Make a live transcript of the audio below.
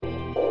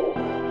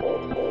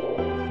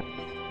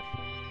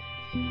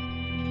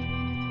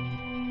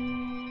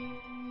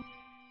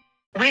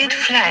Weird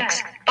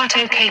flags, but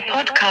okay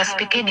podcast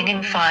beginning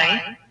in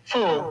 5,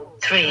 4,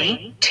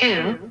 3,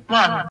 2,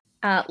 1.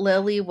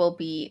 Lily will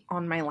be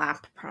on my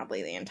lap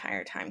probably the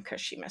entire time because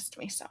she missed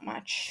me so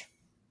much.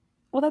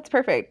 Well, that's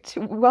perfect.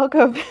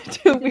 Welcome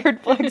to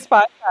Weird Flex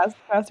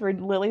Podcast, where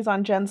Lily's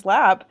on Jen's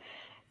lap,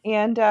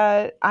 and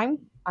I'm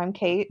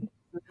Kate,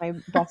 my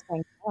best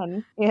friend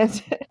Jen.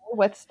 And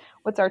what's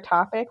our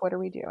topic? What are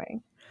we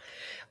doing?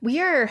 We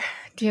are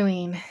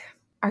doing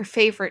our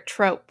favorite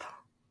trope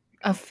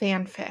of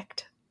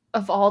fanfic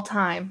of all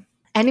time.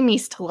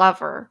 Enemies to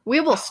lover. We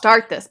will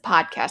start this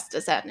podcast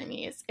as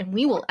enemies, and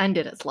we will end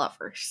it as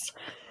lovers.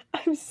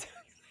 I'm so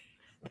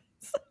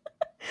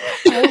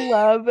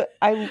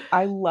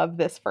I love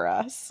this for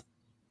us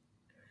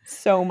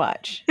so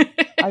much.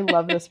 I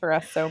love this for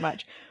us so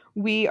much.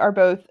 We are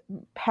both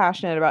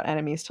passionate about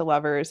enemies to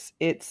lovers.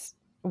 It's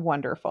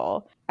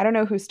wonderful. I don't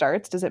know who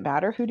starts. Does it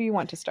matter? Who do you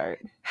want to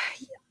start?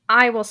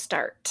 I will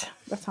start.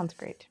 That sounds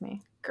great to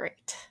me.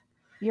 Great.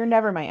 You're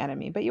never my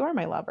enemy, but you are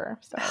my lover.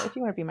 So if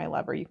you want to be my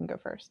lover, you can go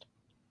first.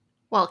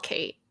 Well,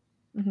 Kate,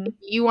 if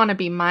you want to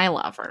be my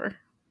lover,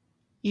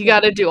 you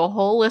got to do a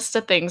whole list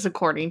of things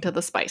according to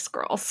the Spice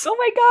Girls. Oh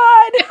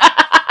my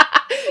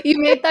God! You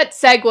made that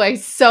segue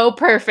so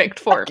perfect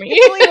for me.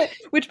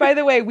 Which, by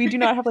the way, we do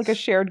not have like a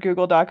shared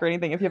Google Doc or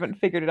anything. If you haven't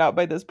figured it out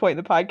by this point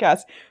in the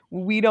podcast,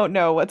 we don't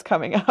know what's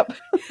coming up.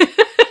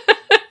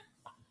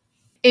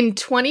 In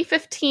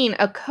 2015,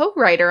 a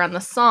co-writer on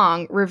the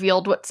song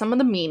revealed what some of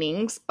the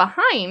meanings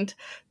behind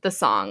the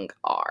song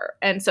are.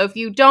 And so if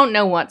you don't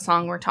know what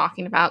song we're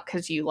talking about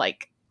because you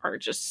are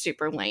just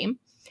super lame,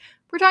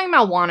 we're talking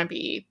about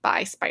Wannabe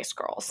by Spice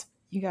Girls.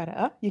 You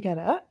gotta.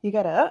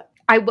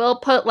 I will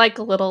put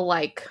a little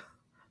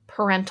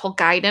parental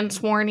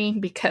guidance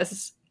warning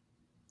because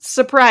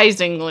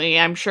surprisingly,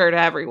 I'm sure to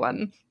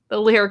everyone,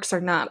 the lyrics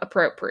are not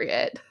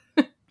appropriate.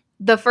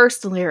 The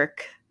first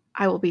lyric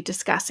I will be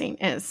discussing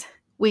is,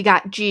 "We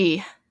got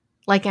G,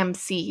 like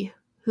MC,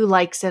 who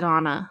likes it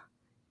on a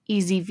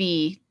easy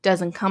V,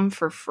 doesn't come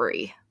for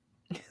free."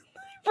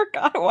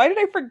 Forgot. Why did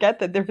I forget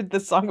that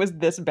this song was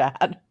this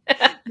bad?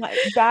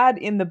 Bad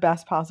in the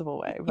best possible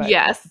way, but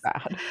yes,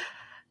 bad.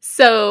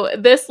 So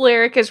this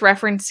lyric is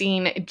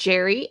referencing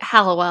Jerry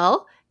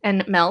Halliwell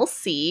and Mel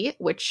C,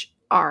 which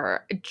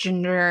are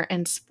Ginger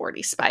and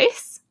Sporty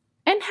Spice,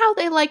 and how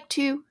they like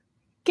to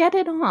get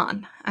it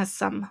on, as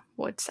some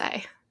would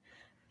say.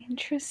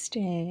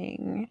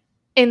 Interesting.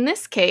 In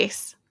this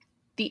case,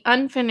 the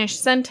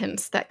unfinished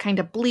sentence that kind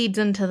of bleeds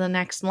into the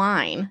next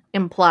line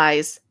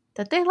implies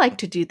that they like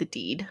to do the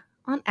deed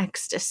on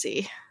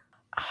ecstasy.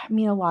 I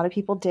mean, a lot of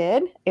people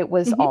did. It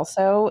was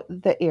also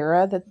the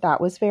era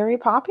that was very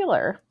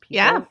popular.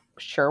 People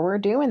sure were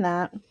doing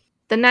that.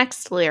 The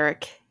next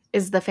lyric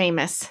is the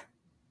famous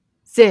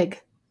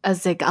zig a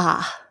zig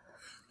ah.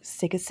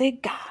 Zig a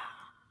zig ah.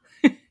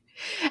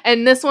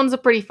 And this one's a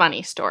pretty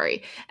funny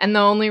story. And the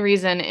only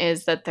reason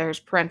is that there's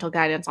parental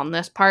guidance on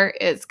this part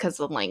is because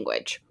of the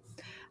language.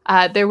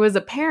 There was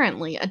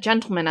apparently a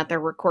gentleman at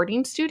their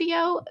recording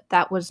studio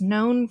that was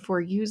known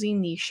for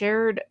using the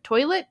shared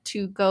toilet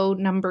to go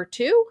number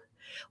 2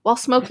 while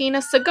smoking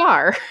a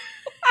cigar.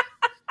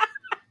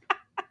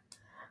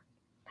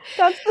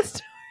 That's the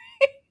story.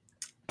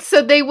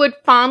 So they would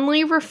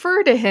fondly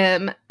refer to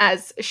him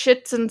as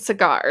Shits and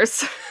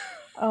Cigars.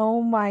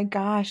 Oh my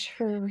gosh,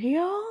 for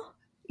real?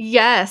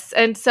 Yes,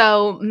 and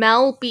so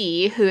Mel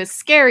B, who is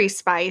Scary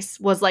Spice,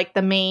 was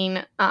the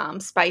main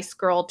Spice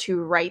Girl to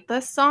write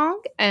this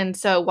song. And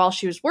so while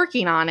she was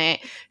working on it,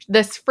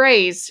 this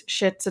phrase,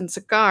 shits and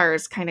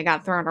cigars, kind of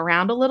got thrown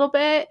around a little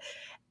bit.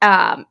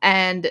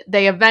 And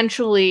they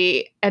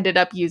eventually ended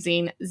up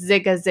using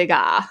Zigga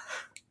Zigga.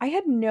 I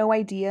had no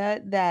idea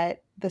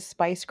that the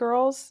Spice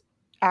Girls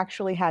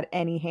actually had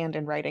any hand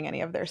in writing any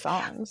of their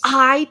songs.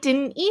 I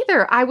didn't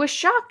either. I was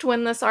shocked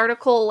when this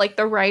article,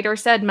 the writer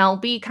said Mel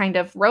B kind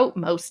of wrote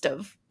most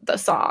of the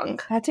song.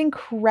 That's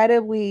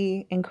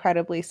incredibly,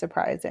 incredibly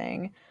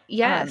surprising.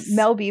 Yes.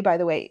 Mel B, by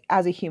the way,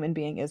 as a human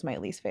being, is my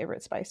least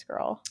favorite Spice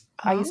Girl.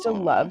 Oh. I used to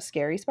love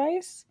Scary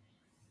Spice,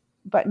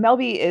 but Mel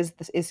B is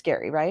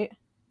scary, right?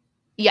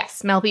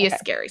 Yes, Mel B is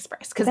Scary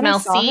Spice because Mel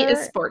C is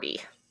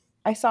sporty.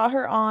 I saw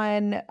her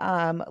on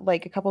a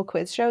couple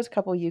quiz shows, a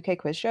couple UK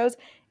quiz shows,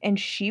 and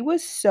she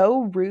was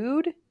so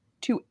rude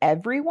to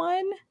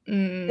everyone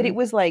that it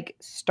was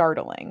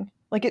startling.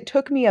 It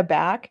took me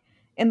aback.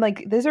 And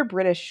these are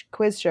British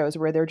quiz shows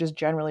where they're just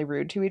generally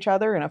rude to each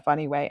other in a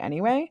funny way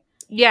anyway.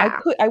 Yeah.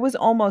 I was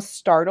almost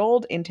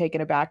startled and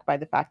taken aback by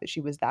the fact that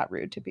she was that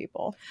rude to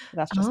people.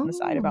 That's just an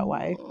aside about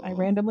why I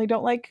randomly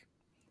don't like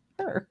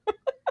her.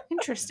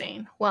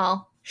 Interesting.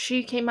 Well,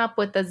 she came up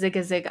with the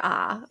Zigga Zig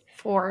Ah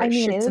for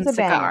Shits it is and a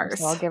Cigars. banger,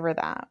 so I'll give her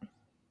that.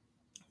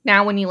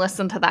 Now, when you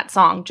listen to that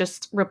song,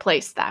 just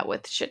replace that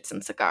with Shits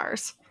and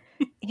Cigars.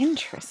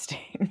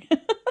 Interesting.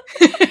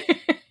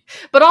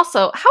 But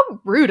also,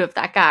 how rude of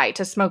that guy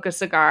to smoke a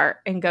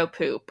cigar and go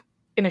poop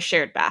in a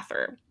shared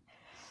bathroom.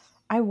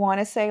 I want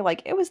to say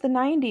it was the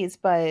 90s,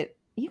 but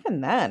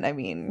even then, I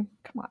mean,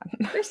 come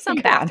on. There's some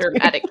bathroom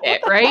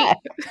etiquette, right?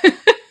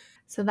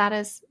 So that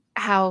is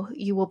how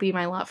you will be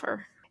my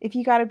lover. If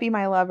you gotta be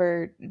my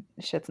lover,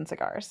 shits and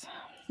cigars.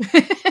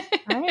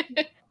 All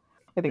right.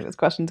 I think this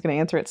question's going to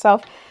answer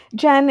itself.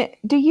 Jen,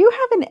 do you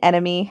have an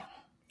enemy?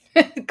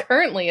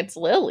 Currently, it's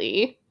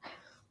Lily.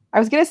 I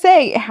was going to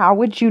say, how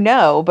would you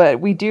know? But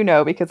we do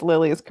know because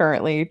Lily is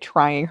currently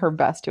trying her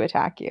best to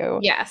attack you.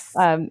 Yes.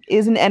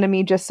 Is an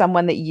enemy just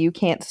someone that you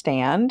can't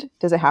stand?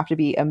 Does it have to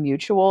be a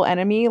mutual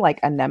enemy,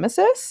 like a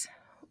nemesis?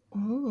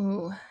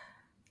 Ooh.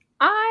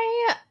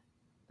 I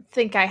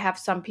think I have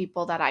some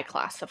people that I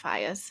classify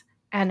as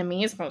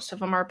enemies. Most of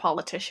them are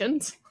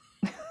politicians.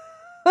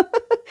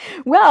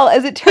 Well,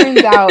 as it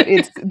turns out,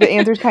 the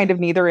answer's kind of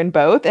neither and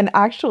both. And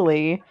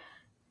actually,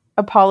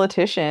 a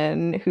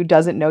politician who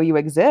doesn't know you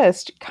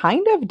exist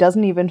kind of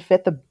doesn't even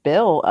fit the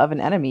bill of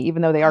an enemy,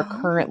 even though they are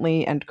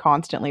currently and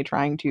constantly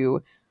trying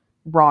to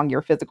wrong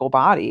your physical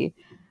body.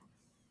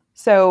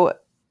 So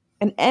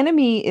an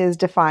enemy is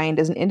defined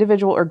as an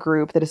individual or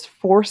group that is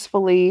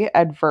forcefully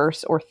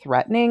adverse or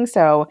threatening.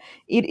 So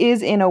it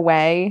is, in a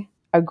way,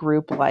 a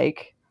group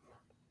like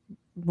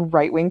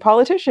right-wing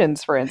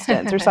politicians, for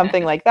instance, or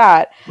something like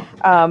that.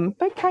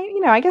 But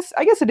I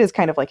guess it is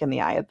kind of like in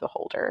the eye of the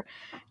beholder.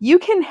 You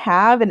can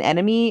have an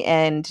enemy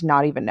and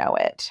not even know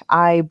it.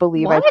 I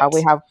believe I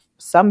probably have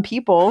some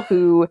people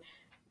who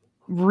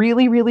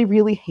really, really,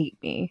 really hate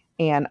me,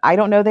 and I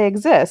don't know they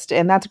exist.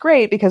 And that's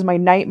great because my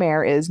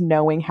nightmare is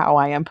knowing how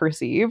I am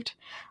perceived.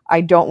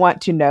 I don't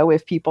want to know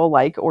if people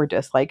like or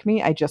dislike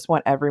me. I just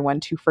want everyone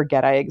to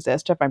forget I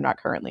exist if I'm not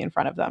currently in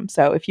front of them.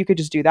 So if you could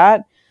just do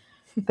that,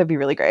 that'd be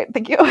really great.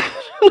 Thank you.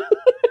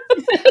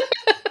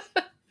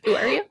 Who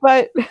are you?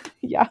 But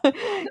yeah,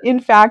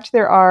 in fact,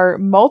 there are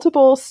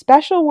multiple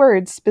special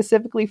words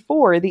specifically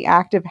for the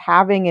act of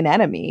having an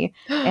enemy.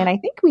 And I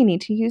think we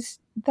need to use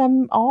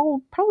them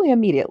all probably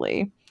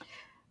immediately.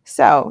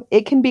 So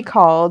it can be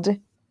called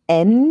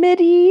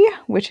enmity,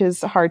 which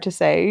is hard to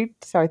say.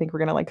 So I think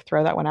we're going to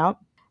throw that one out.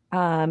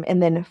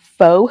 And then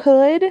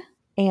foehood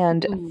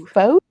and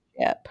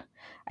foeship.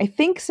 I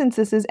think since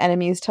this is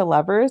enemies to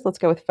lovers, let's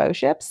go with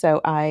foeship.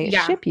 So I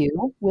ship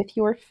you with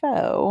your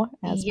foe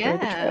as per the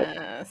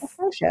trope of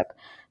foeship.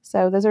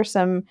 So those are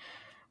some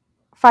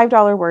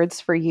 $5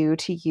 words for you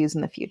to use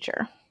in the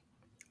future.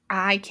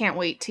 I can't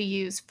wait to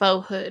use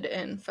foehood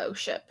and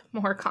foeship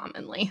more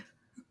commonly.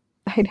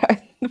 I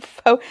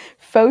know.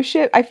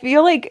 Foeship. I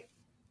feel like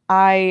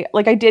I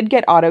did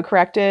get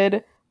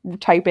auto-corrected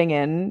typing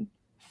in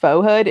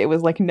foehood. It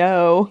was like,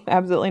 no,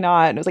 absolutely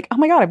not. And it was like, oh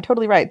my God, I'm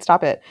totally right.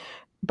 Stop it.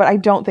 But I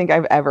don't think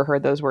I've ever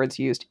heard those words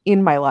used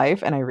in my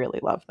life, and I really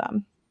love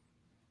them.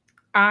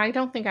 I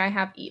don't think I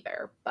have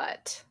either,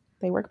 but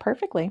they work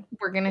perfectly.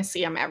 We're going to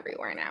see them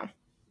everywhere now.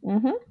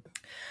 Mm-hmm.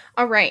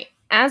 All right.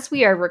 As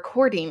we are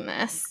recording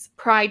this,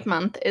 Pride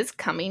Month is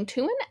coming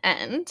to an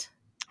end.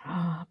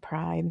 Oh,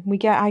 Pride.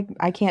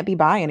 I can't be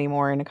bi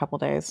anymore in a couple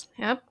days.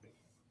 Yep.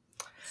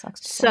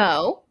 Sucks.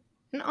 So,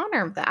 in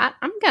honor of that,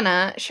 I'm going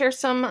to share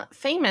some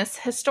famous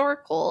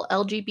historical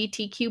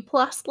LGBTQ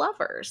plus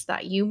lovers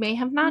that you may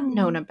have not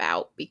known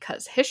about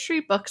because history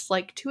books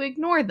like to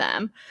ignore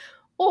them.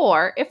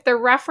 Or if they're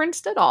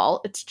referenced at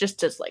all, it's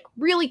just as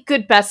really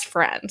good best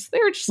friends. They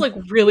were just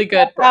really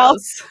good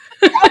bros.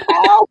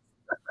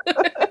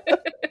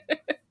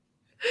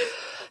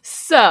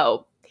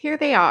 So, here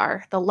they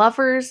are, the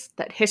lovers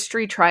that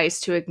history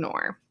tries to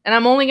ignore. And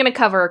I'm only going to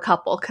cover a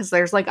couple because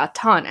there's a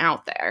ton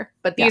out there.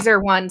 But these are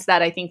ones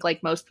that I think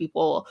most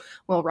people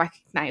will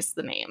recognize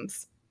the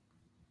names.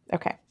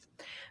 Okay.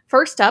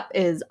 First up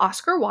is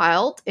Oscar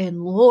Wilde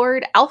and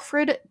Lord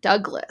Alfred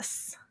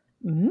Douglas.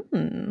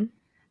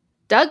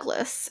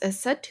 Douglas is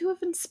said to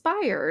have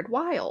inspired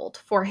Wilde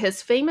for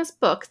his famous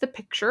book, The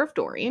Picture of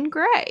Dorian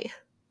Gray.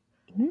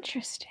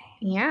 Interesting.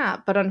 Yeah,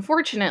 but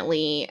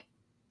unfortunately,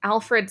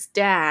 Alfred's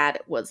dad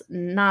was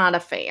not a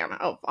fan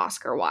of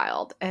Oscar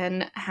Wilde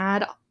and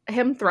had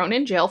him thrown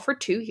in jail for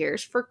 2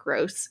 years for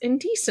gross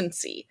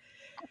indecency.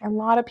 A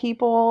lot of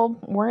people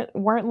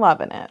weren't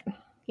loving it.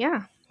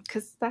 Yeah,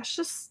 because that's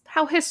just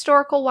how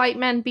historical white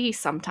men be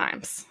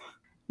sometimes.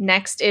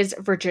 Next is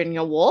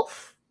Virginia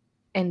Woolf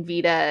and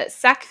Vita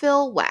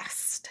Sackville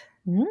West.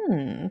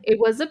 It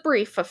was a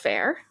brief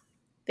affair.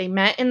 They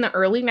met in the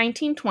early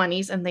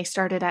 1920s and they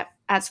started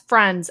as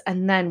friends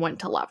and then went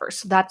to lovers.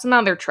 So that's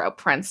another trope,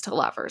 friends to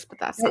lovers, but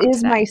that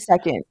is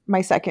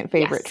my second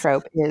favorite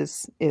trope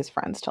is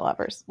friends to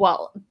lovers.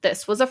 Well,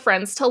 this was a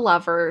friends to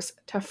lovers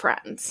to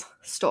friends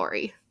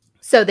story.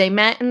 So they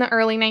met in the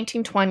early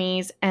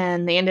 1920s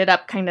and they ended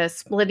up kind of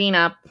splitting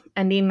up,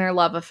 ending their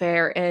love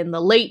affair in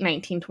the late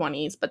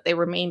 1920s, but they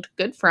remained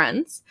good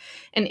friends.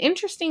 And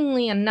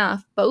interestingly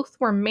enough, both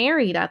were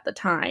married at the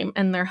time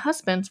and their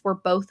husbands were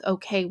both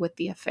okay with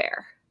the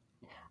affair.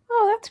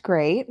 Oh, that's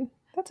great.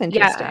 That's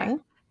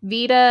interesting.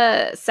 Yeah.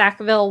 Vita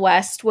Sackville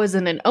West was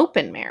in an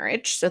open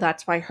marriage, so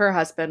that's why her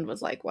husband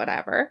was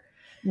whatever.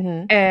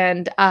 Mm-hmm.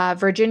 And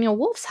Virginia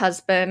Woolf's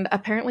husband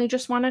apparently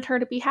just wanted her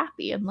to be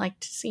happy and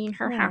liked seeing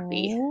her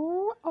happy.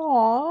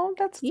 Oh,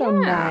 that's so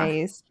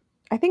nice.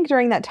 I think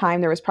during that time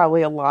there was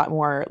probably a lot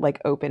more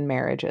like open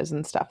marriages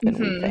and stuff than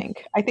we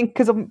think. I think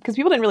because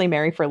people didn't really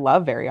marry for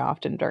love very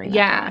often during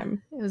that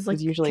time. It was It like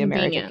was usually a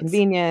marriage of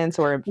convenience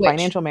or a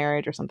financial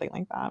marriage or something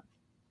like that.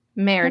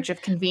 Marriage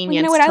of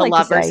convenience to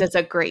lovers is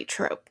a great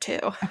trope too.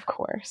 Of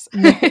course.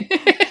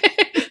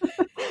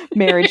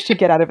 Marriage to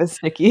get out of a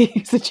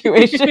sticky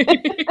situation.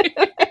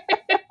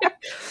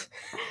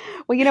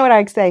 Well, you know what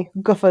I say?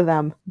 Good for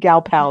them.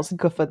 Gal pals,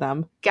 good for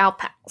them. Gal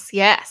pals,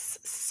 yes.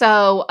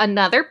 So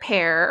another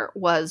pair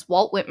was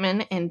Walt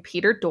Whitman and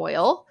Peter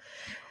Doyle.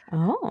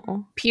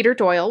 Oh. Peter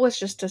Doyle was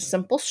just a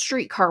simple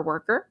streetcar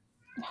worker.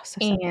 Oh,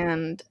 so simple.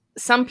 And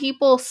some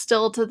people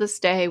still to this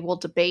day will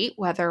debate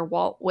whether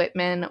Walt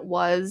Whitman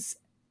was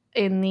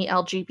in the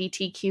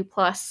LGBTQ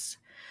plus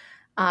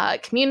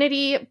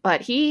community,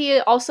 but he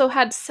also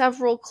had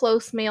several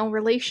close male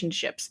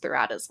relationships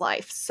throughout his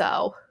life.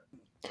 So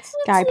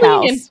guy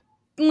pals.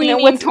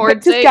 Leaning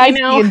towards it, guys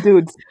being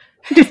dudes.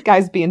 Just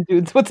guys being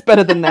dudes. What's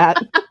better than that?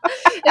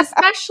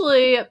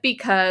 Especially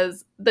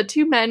because the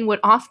two men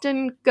would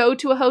often go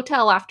to a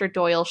hotel after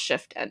Doyle's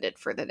shift ended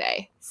for the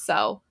day.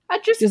 So I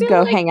just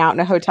go hang out in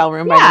a hotel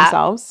room by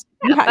themselves.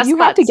 Yeah, you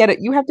have to get it.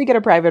 You have to get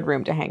a private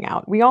room to hang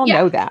out. We all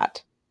know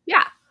that.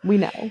 Yeah, we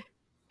know.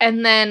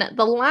 And then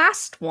the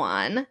last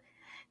one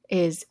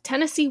is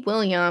Tennessee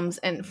Williams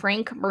and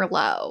Frank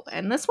Merlot.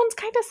 And this one's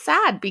kind of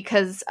sad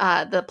because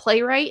the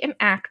playwright and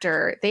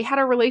actor, they had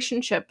a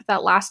relationship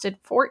that lasted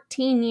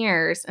 14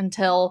 years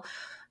until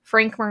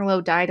Frank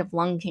Merlot died of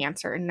lung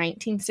cancer in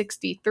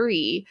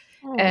 1963.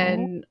 Aww.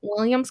 And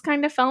Williams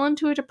kind of fell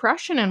into a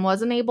depression and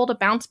wasn't able to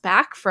bounce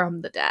back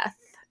from the death.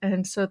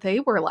 And so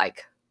they were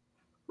like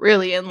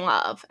really in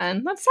love.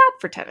 And that's sad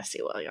for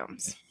Tennessee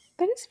Williams.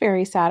 That is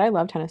very sad. I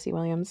love Tennessee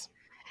Williams.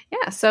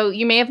 Yeah, so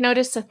you may have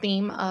noticed a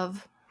theme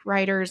of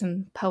writers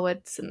and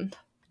poets, and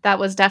that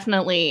was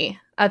definitely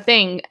a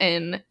thing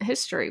in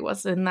history,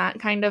 was in that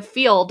kind of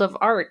field of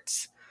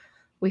arts.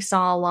 We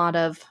saw a lot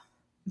of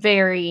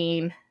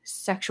varying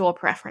sexual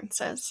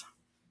preferences.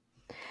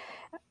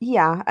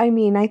 Yeah, I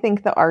mean, I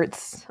think the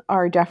arts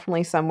are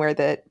definitely somewhere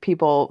that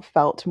people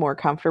felt more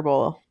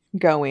comfortable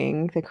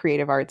going, the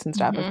creative arts and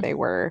stuff, if they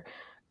were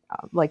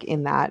like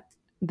in that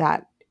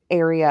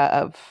area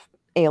of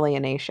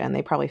alienation.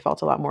 They probably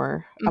felt a lot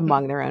more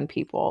among their own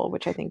people,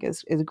 which I think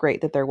is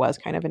great that there was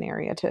kind of an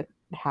area to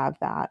have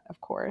that, of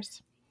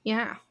course.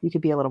 Yeah. You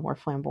could be a little more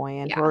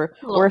flamboyant, or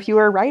if you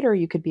were a writer,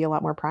 you could be a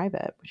lot more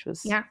private, which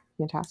was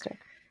fantastic.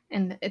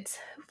 And it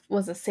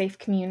was a safe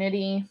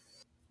community.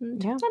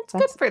 Yeah, that's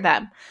good for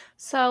them.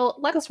 So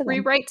let's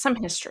rewrite some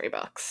history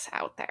books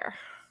out there.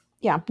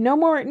 Yeah, no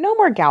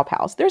more gal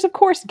pals. There's of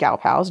course gal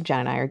pals. Jen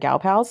and I are gal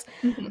pals,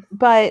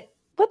 but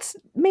let's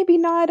maybe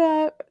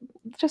not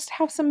just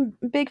have some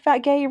big fat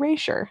gay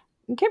erasure.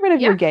 Get rid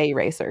of your gay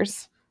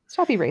erasers.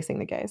 Stop erasing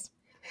the gays.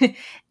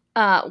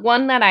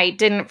 One that I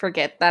didn't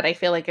forget that I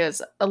feel like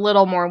is a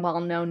little more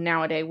well-known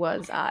nowadays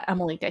was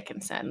Emily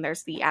Dickinson.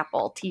 There's the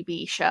Apple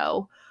TV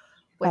show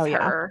with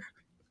her.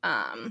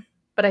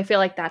 But I feel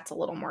like that's a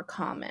little more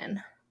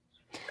commonly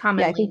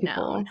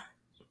known.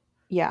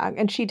 Yeah,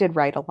 and she did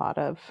write a lot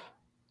of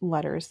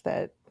letters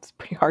that it's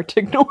pretty hard to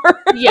ignore.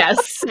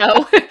 Yes,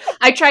 so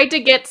I tried to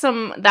get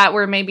some that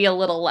were maybe a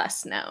little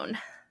less known.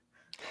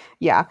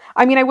 Yeah,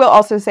 I mean, I will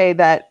also say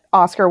that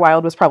Oscar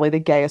Wilde was probably the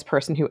gayest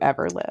person who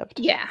ever lived.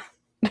 Yeah.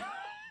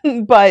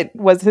 But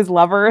was his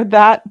lover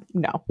that?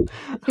 No.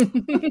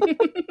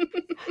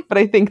 But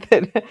I think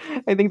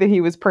that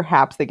he was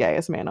perhaps the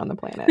gayest man on the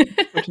planet,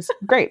 which is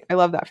great. I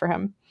love that for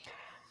him.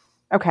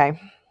 Okay.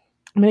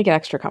 I'm going to get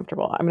extra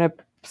comfortable. I'm going to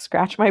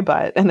scratch my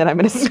butt, and then I'm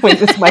going to swing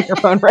this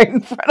microphone right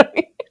in front of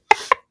me.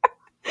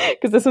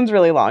 Because this one's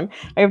really long.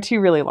 I have two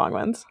really long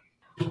ones.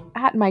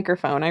 At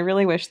microphone, I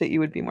really wish that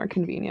you would be more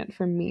convenient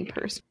for me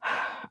personally.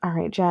 All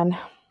right, Jen.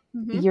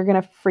 You're going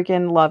to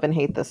freaking love and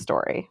hate this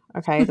story.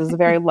 Okay? This is a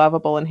very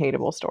lovable and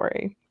hateable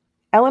story.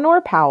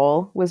 Eleanor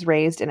Powell was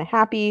raised in a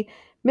happy,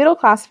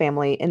 middle-class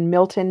family in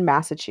Milton,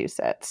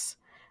 Massachusetts.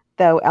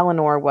 Though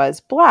Eleanor was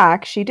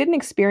Black, she didn't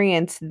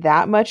experience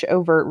that much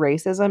overt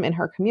racism in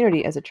her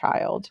community as a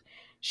child.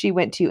 She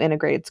went to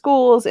integrated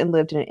schools and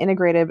lived in an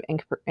integrative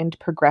and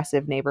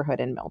progressive neighborhood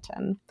in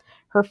Milton.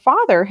 Her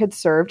father had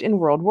served in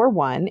World War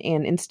I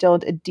and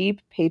instilled a deep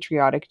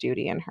patriotic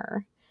duty in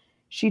her.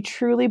 She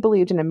truly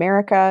believed in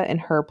America and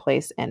her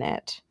place in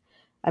it.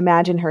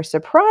 Imagine her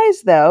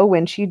surprise, though,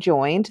 when she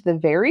joined the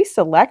very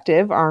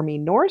selective Army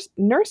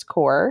Nurse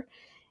Corps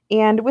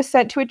and was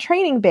sent to a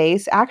training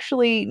base,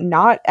 actually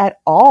not at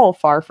all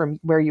far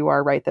from where you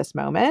are right this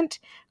moment,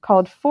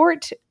 called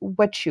Fort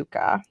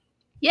Huachuca.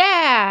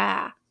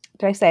 Yeah.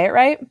 Did I say it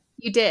right?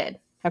 You did.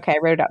 Okay, I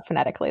wrote it out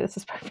phonetically. This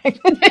is perfect.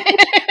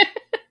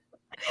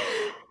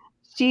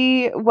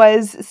 She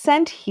was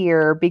sent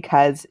here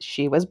because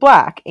she was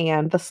Black,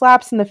 and the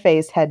slaps in the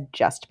face had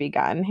just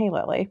begun. Hey,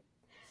 Lily.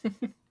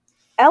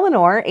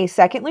 Eleanor, a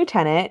second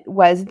lieutenant,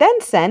 was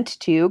then sent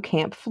to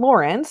Camp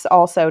Florence,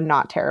 also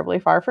not terribly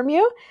far from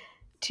you,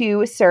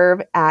 to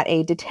serve at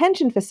a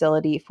detention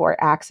facility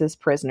for Axis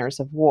prisoners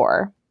of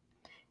war.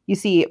 You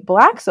see,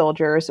 black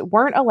soldiers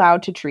weren't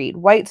allowed to treat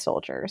white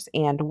soldiers,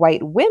 and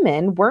white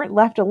women weren't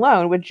left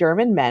alone with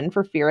German men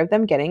for fear of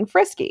them getting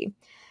frisky.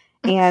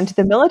 And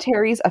the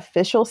military's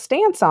official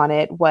stance on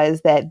it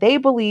was that they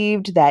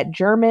believed that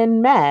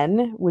German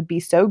men would be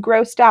so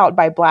grossed out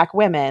by black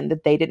women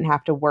that they didn't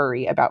have to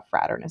worry about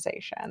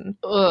fraternization.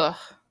 Ugh.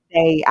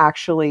 They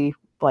actually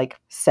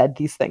said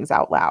these things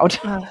out loud.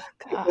 Oh,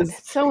 God.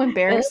 It's so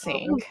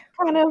embarrassing.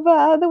 Kind of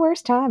the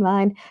worst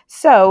timeline.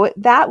 So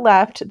that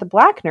left the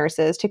black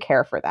nurses to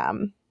care for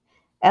them.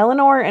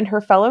 Eleanor and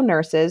her fellow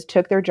nurses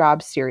took their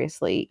jobs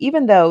seriously,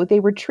 even though they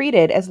were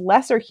treated as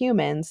lesser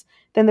humans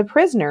than the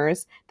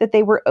prisoners that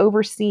they were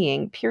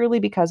overseeing purely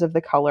because of the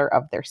color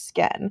of their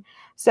skin.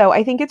 So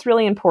I think it's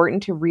really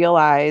important to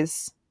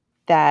realize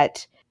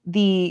that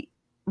the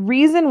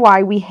reason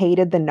why we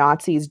hated the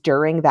Nazis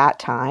during that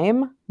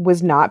time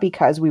was not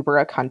because we were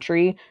a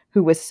country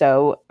who were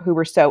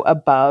so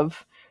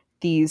above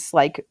these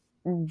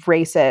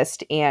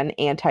racist and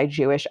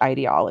anti-Jewish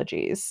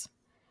ideologies.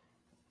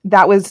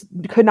 That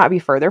could not be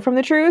further from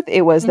the truth.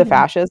 It was the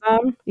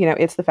fascism.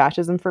 It's the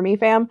fascism for me,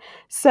 fam.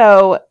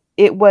 So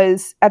it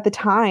was, at the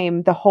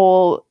time, the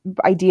whole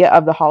idea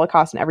of the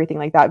Holocaust and everything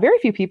like that. Very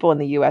few people in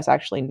the US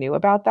actually knew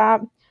about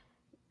that.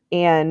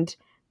 And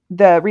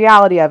the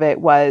reality of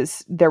it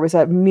was there was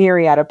a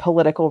myriad of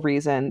political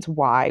reasons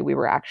why we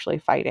were actually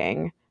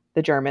fighting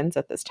the Germans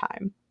at this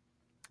time.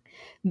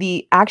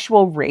 The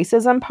actual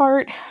racism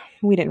part,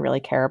 we didn't really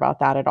care about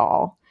that at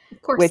all.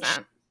 Of course which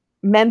not.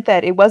 Meant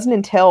that it wasn't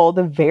until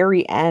the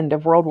very end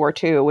of World War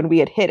II, when we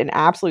had hit an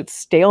absolute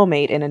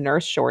stalemate in a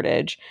nurse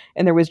shortage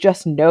and there was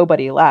just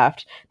nobody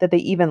left, that they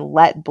even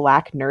let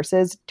black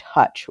nurses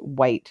touch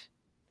white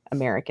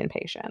American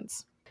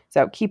patients.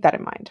 So keep that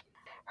in mind.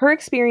 Her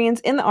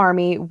experience in the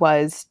Army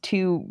was,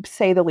 to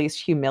say the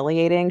least,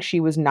 humiliating. She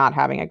was not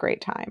having a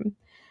great time.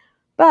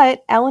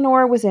 But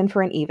Eleanor was in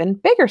for an even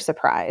bigger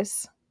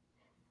surprise.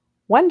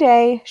 One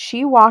day,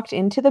 she walked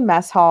into the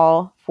mess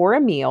hall for a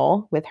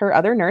meal with her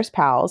other nurse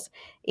pals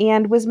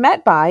and was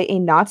met by a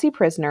Nazi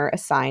prisoner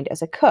assigned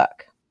as a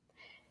cook.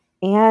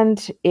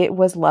 And it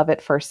was love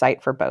at first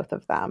sight for both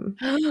of them.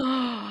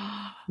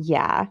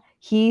 Yeah.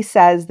 He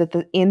says that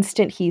the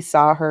instant he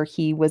saw her,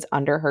 he was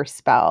under her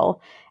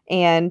spell.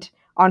 And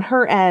on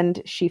her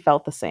end, she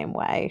felt the same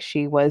way.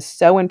 She was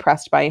so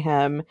impressed by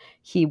him.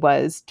 He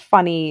was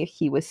funny.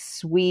 He was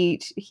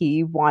sweet.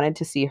 He wanted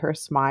to see her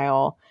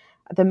smile.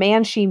 The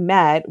man she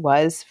met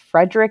was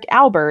Frederick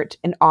Albert,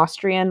 an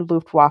Austrian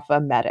Luftwaffe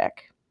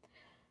medic.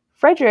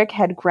 Frederick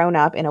had grown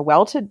up in a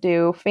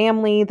well-to-do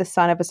family, the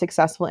son of a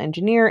successful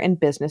engineer and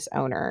business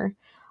owner.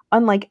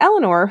 Unlike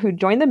Eleanor, who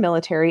joined the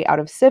military out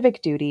of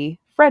civic duty,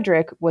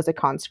 Frederick was a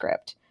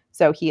conscript,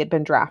 so he had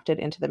been drafted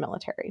into the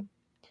military.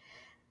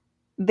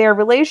 Their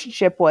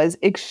relationship was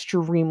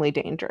extremely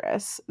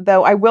dangerous,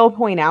 though I will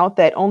point out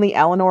that only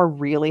Eleanor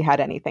really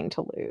had anything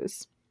to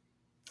lose.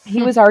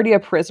 He was already a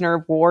prisoner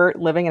of war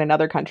living in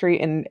another country,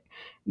 in,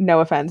 no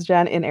offense,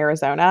 Jen, in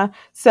Arizona.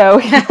 So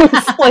he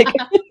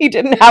was he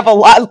didn't have a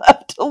lot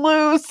left to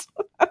lose.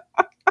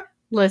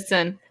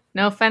 Listen,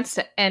 no offense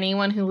to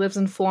anyone who lives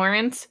in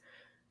Florence,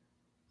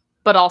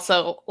 but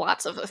also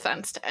lots of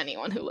offense to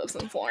anyone who lives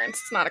in Florence.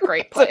 It's not a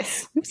great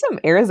place. Some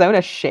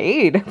Arizona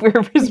shade.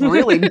 We're just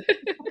really,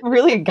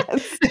 really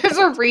against it. There's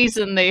a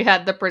reason they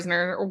had the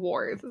prisoner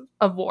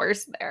of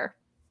wars there.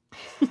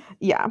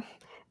 Yeah.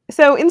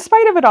 So in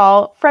spite of it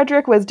all,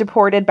 Frederick was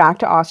deported back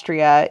to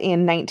Austria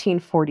in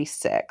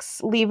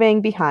 1946,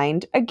 leaving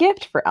behind a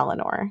gift for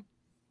Eleanor.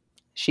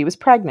 She was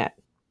pregnant.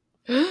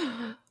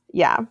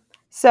 Yeah.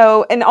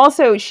 So, and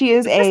also she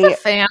is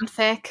this a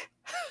fanfic?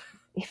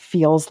 It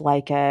feels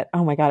like it.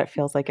 Oh my God, it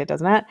feels like it,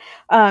 doesn't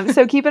it?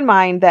 So keep in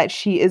mind that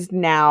she is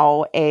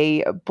now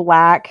a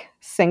black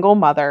single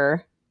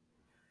mother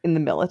in the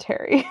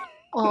military.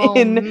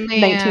 In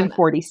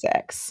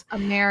 1946.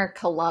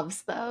 America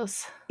loves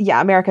those.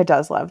 Yeah, America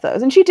does love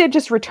those. And she did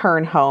just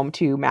return home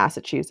to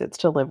Massachusetts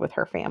to live with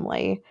her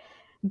family.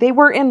 They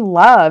were in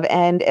love,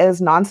 and as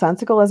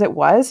nonsensical as it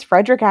was,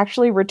 Frederick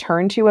actually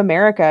returned to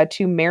America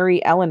to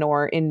marry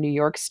Eleanor in New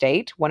York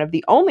State, one of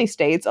the only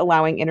states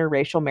allowing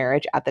interracial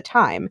marriage at the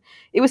time.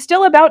 It was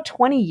still about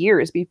 20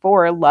 years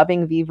before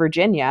Loving v.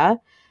 Virginia,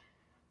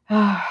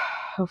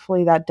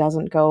 hopefully that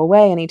doesn't go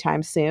away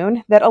anytime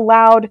soon, that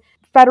allowed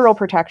federal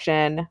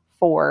protection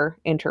for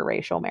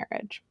interracial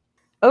marriage.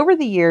 Over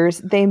the years,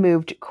 they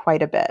moved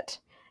quite a bit,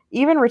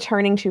 even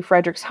returning to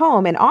Frederick's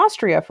home in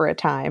Austria for a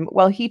time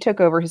while he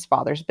took over his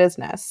father's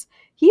business.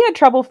 He had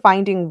trouble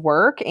finding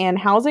work, and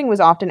housing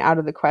was often out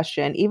of the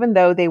question, even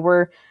though they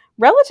were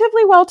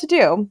relatively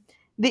well-to-do.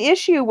 The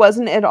issue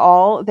wasn't at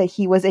all that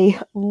he was a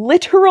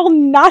literal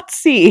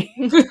Nazi.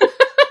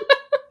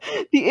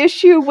 The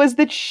issue was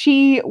that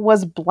she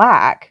was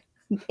black,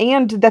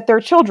 and that their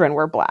children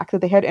were black,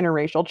 that they had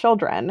interracial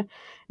children.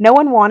 No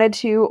one wanted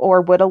to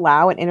or would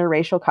allow an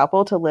interracial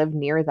couple to live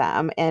near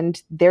them,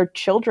 and their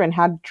children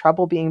had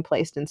trouble being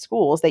placed in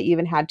schools. They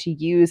even had to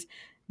use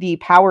the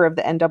power of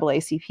the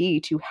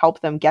NAACP to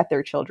help them get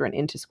their children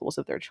into schools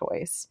of their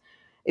choice.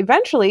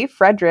 Eventually,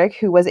 Frederick,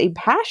 who was a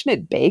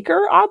passionate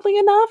baker, oddly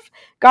enough,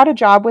 got a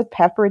job with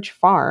Pepperidge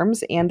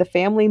Farms, and the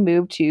family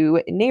moved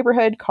to a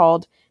neighborhood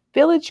called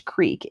Village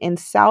Creek in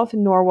South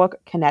Norwalk,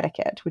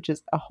 Connecticut, which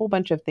is a whole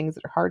bunch of things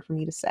that are hard for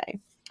me to say.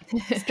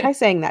 Let's try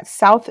saying that.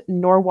 South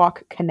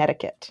Norwalk,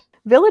 Connecticut.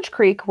 Village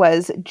Creek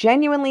was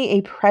genuinely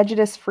a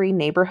prejudice-free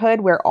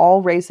neighborhood where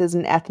all races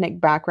and ethnic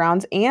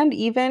backgrounds, and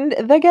even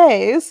the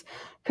gays,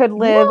 could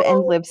live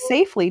and live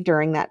safely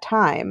during that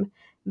time.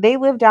 They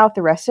lived out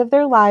the rest of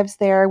their lives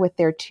there with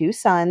their 2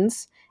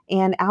 sons,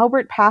 and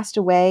Albert passed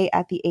away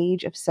at the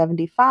age of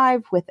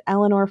 75, with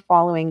Eleanor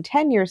following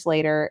 10 years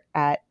later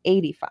at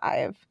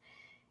 85.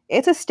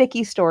 It's a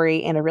sticky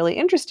story and a really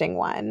interesting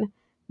one.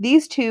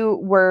 These two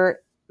were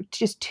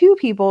just 2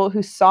 people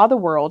who saw the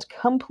world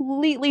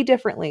completely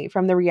differently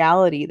from the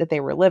reality that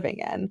they were living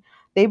in.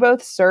 They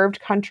both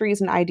served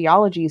countries and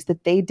ideologies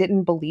that they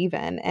didn't believe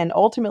in, and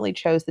ultimately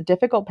chose the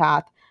difficult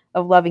path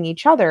of loving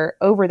each other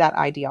over that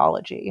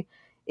ideology.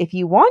 If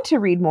you want to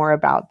read more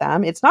about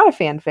them, it's not a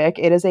fanfic.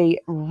 It is a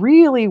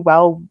really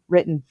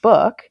well-written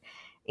book,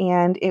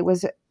 and it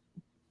was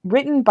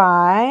written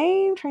by,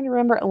 I'm trying to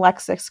remember,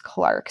 Alexis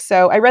Clark.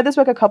 So I read this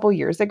book a couple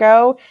years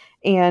ago,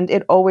 and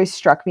it always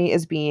struck me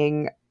as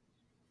being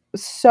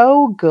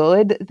so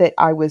good that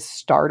I was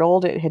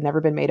startled. It had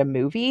never been made a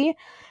movie.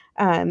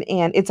 And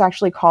it's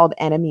actually called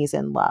Enemies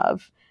in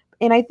Love.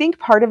 And I think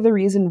part of the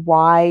reason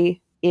why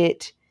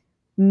it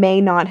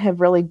may not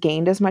have really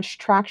gained as much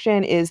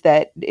traction is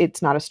that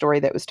it's not a story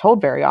that was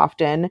told very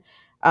often.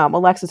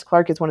 Alexis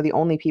Clark is one of the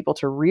only people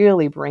to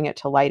really bring it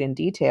to light in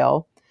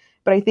detail.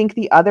 But I think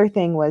the other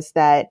thing was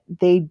that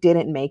they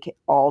didn't make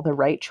all the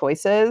right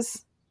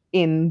choices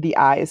in the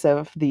eyes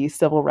of the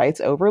civil rights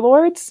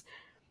overlords.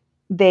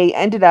 They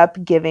ended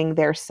up giving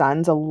their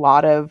sons a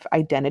lot of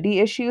identity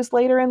issues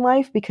later in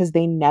life because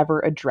they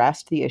never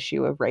addressed the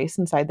issue of race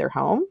inside their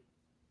home.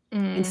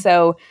 And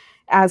so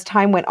as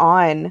time went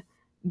on,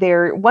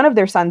 one of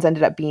their sons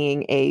ended up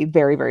being a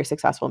very, very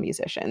successful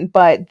musician.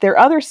 But their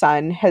other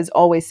son has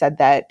always said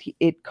that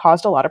it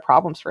caused a lot of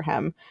problems for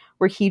him,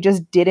 where he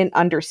just didn't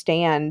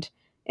understand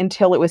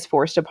until it was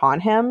forced upon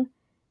him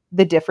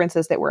the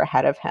differences that were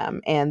ahead of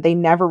him. And they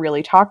never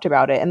really talked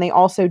about it. And they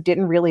also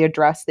didn't really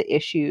address the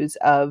issues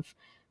of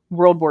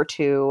World War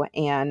II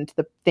and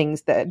the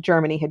things that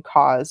Germany had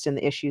caused and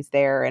the issues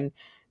there and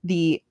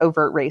the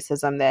overt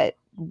racism that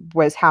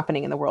was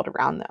happening in the world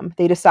around them.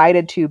 They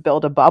decided to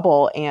build a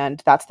bubble,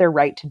 and that's their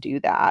right to do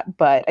that.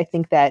 But I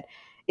think that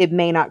it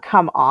may not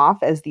come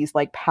off as these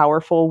like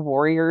powerful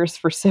warriors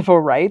for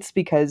civil rights,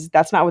 because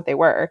that's not what they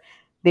were.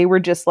 They were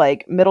just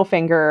like, middle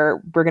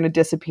finger, we're going to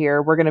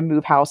disappear. We're going to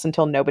move house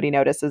until nobody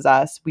notices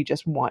us. We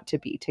just want to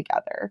be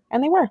together.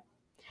 And they were.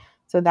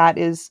 So that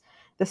is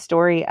the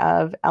story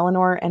of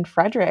Eleanor and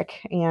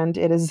Frederick. And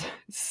it is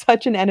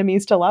such an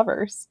enemies to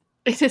lovers.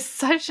 It is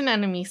such an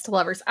enemies to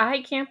lovers.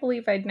 I can't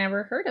believe I'd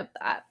never heard of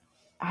that.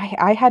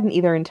 I hadn't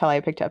either until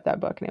I picked up that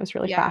book, and it was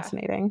really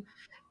fascinating.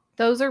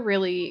 Those are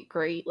really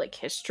great, like,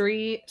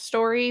 history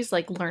stories,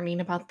 like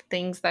learning about the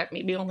things that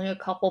maybe only a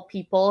couple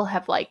people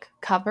have like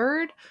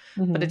covered,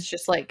 but it's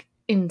just like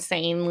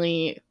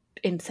insanely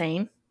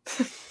insane.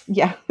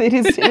 Yeah, it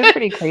is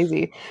pretty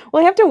crazy.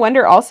 Well, I have to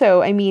wonder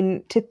also, I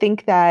mean, to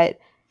think that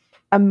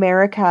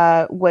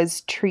America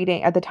was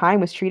treating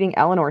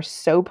Eleanor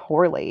so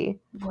poorly.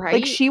 Right.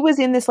 Like, she was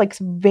in this like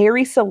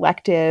very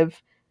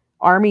selective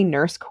Army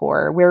nurse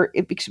corps where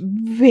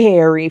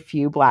very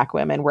few Black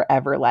women were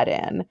ever let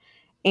in.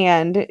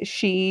 And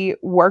she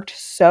worked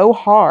so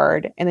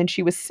hard, and then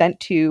she was sent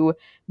to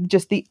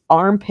just the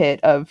armpit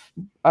of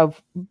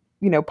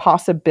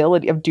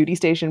possibility of duty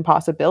station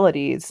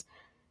possibilities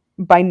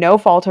by no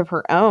fault of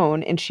her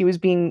own. And she was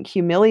being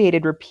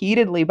humiliated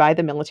repeatedly by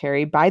the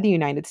military, by the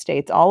United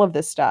States, all of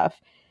this stuff.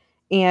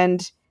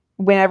 And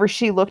whenever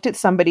she looked at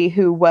somebody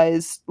who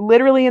was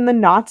literally in the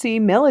Nazi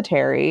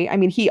military, I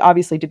mean, he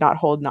obviously did not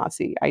hold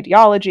Nazi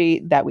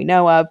ideology that we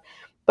know of,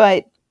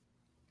 but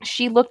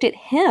she looked at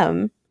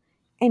him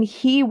and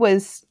he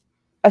was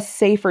a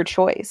safer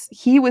choice.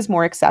 He was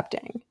more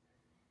accepting.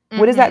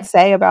 What does that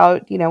say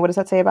about,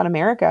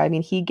 America? I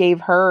mean, he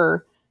gave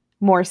her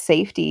more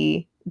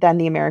safety than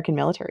the American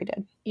military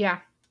did. Yeah.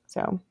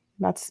 So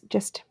that's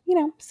just,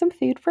 some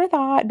food for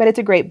thought. But it's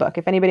a great book.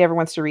 If anybody ever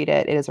wants to read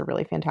it, it is a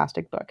really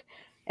fantastic book.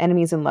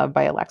 Enemies in Love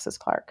by Alexis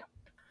Clark.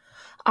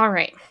 All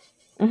right.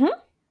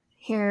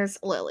 Here's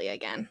Lily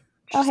again.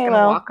 She's gonna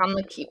Lil. walk on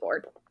the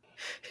keyboard.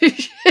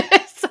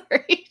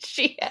 Sorry,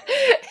 she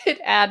had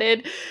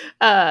added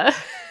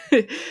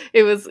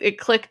it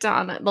clicked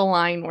on the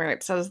line where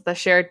it says the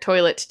shared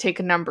toilet to take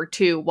a number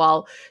 2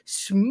 while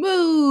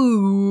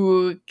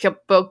smoking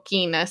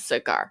a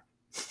cigar.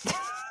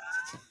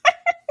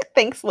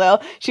 Thanks,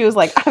 Lil. She was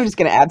like, I'm just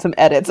gonna add some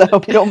edits. I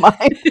hope you don't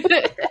mind.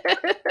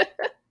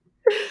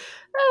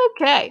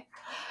 Okay.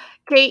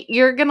 Kate,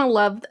 you're gonna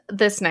love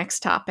this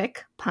next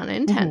topic, pun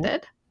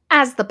intended.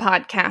 As the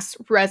podcast's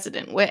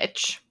resident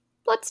witch,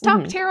 let's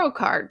talk tarot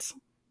cards.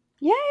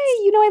 Yay!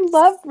 I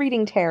love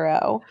reading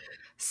tarot.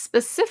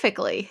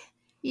 Specifically,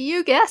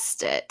 you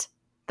guessed it,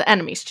 The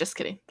enemies, just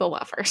kidding. The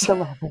lovers. The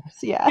lovers,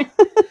 yeah.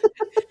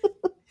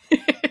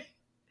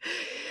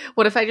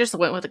 What if I just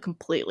went with a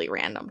completely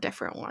random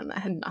different one that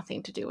had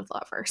nothing to do with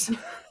lovers?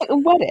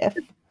 What if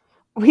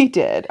we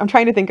did? I'm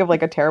trying to think of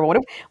like a terrible one.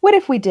 What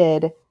if we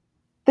did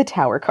the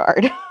Tower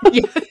card?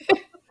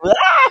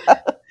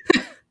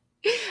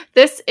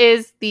 This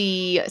is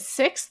the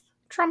 6th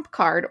trump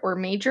card or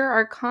major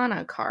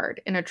arcana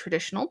card in a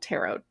traditional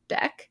tarot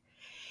deck.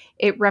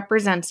 It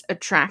represents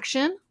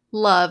attraction,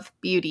 love,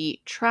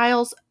 beauty,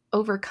 trials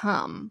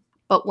overcome.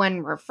 But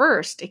when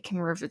reversed, it can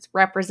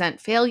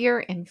represent failure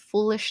and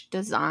foolish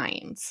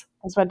designs.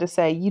 I was about to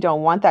say, you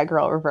don't want that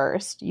girl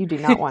reversed. You do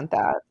not want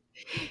that.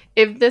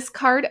 If this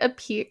card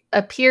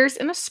appears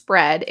in a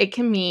spread, it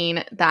can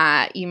mean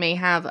that you may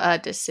have a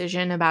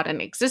decision about an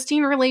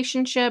existing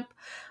relationship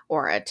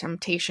or a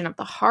temptation of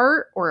the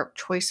heart or a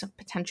choice of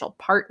potential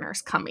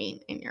partners coming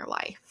in your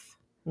life.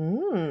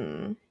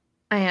 Mm.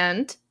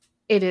 And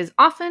it is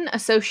often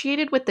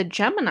associated with the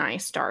Gemini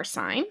star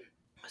sign,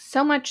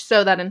 so much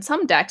so that in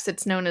some decks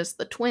it's known as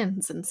the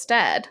twins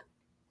instead,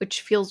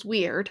 which feels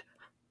weird.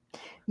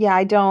 Yeah,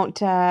 I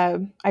don't.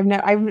 I've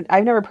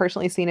never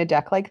personally seen a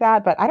deck like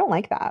that, but I don't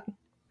like that.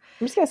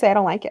 I'm just gonna say I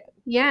don't like it.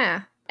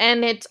 Yeah,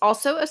 and it's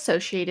also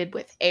associated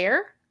with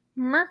air,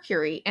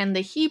 Mercury, and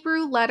the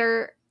Hebrew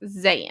letter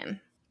Zayin.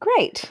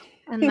 Great.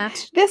 And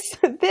that's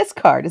this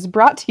card is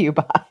brought to you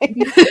by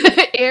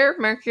air,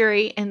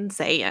 Mercury, and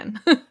Zayin.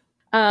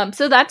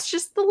 So that's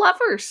just the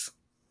lovers.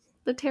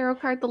 The tarot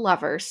card, the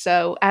lovers.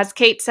 So as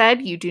Kate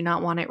said, you do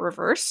not want it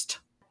reversed.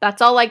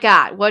 That's all I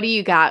got. What do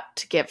you got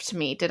to give to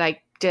me? Did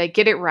I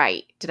get it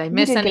right? Did I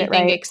miss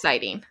anything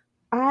exciting?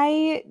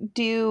 I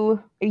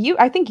do.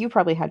 I think you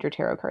probably had your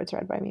tarot cards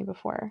read by me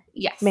before.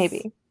 Yes.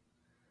 Maybe.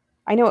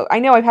 I know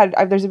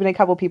there's been a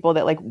couple people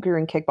that like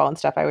during kickball and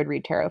stuff, I would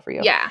read tarot for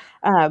you. Yeah.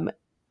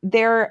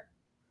 There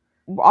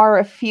are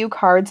a few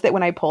cards that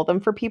when I pull them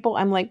for people,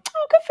 I'm like,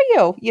 oh, good for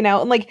you. You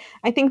know, and like,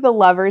 I think the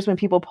lovers, when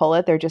people pull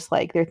it, they're just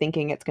like, they're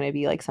thinking it's going to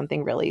be like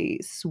something really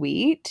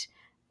sweet.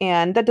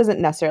 And that doesn't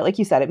necessarily, like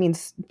you said, it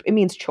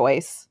means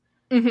choice.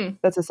 Mm-hmm.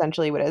 That's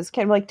essentially what it is.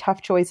 Kind of like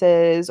tough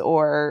choices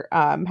or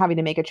having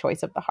to make a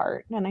choice of the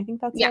heart. And I think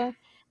that's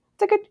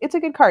it's a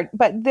good card.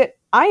 But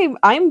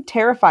I'm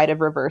terrified of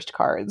reversed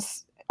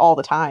cards all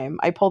the time.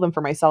 I pull them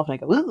for myself and I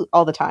go, ooh,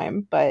 all the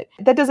time. But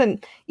that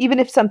doesn't, even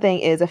if something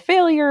is a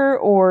failure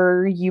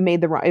or you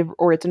made the wrong,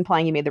 or it's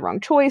implying you made the wrong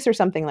choice or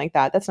something like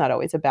that, that's not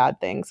always a bad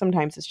thing.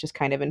 Sometimes it's just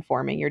kind of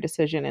informing your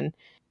decision. And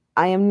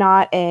I am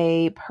not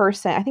a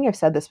person, I think I've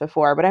said this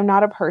before, but I'm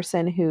not a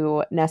person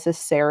who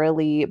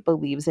necessarily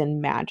believes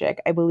in magic.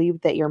 I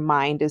believe that your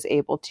mind is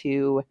able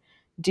to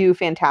do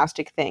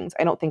fantastic things.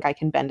 I don't think I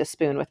can bend a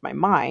spoon with my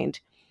mind,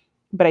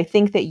 but I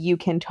think that you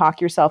can talk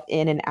yourself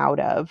in and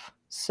out of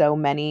so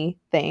many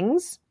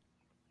things.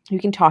 You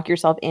can talk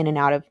yourself in and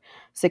out of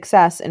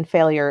success and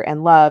failure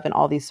and love and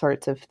all these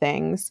sorts of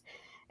things.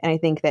 And I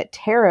think that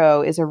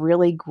tarot is a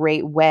really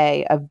great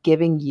way of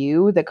giving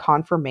you the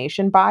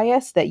confirmation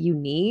bias that you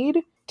need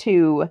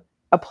to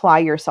apply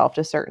yourself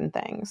to certain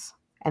things.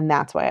 And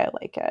that's why I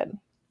like it.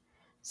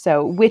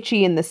 So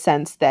witchy in the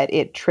sense that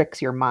it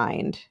tricks your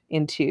mind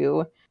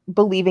into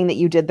believing that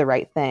you did the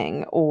right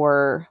thing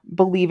or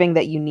believing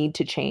that you need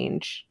to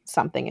change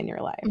something in your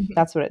life.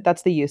 Mm-hmm.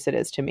 That's the use it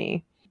is to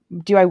me.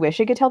 Do I wish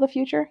it could tell the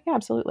future? Yeah,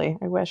 absolutely.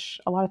 I wish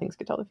a lot of things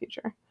could tell the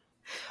future.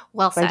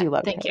 Well said. I do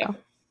love Thank you.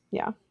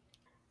 Yeah.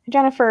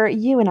 Jennifer,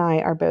 you and I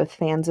are both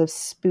fans of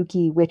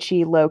spooky,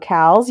 witchy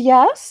locales,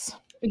 yes?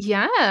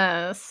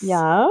 Yes.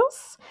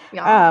 Yes.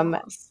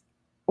 Yes.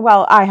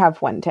 Well, I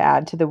have one to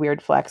add to the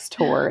Weird Flex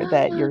tour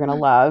that you're going to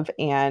love,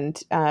 and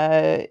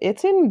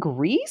it's in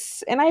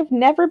Greece, and I've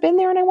never been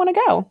there, and I want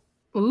to go.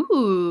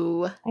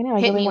 Ooh. I know,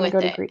 I really want to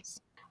go to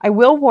Greece. I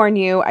will warn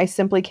you, I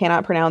simply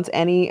cannot pronounce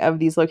any of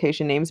these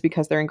location names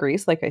because they're in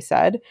Greece, like I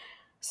said.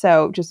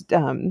 So just,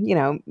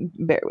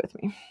 bear with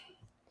me.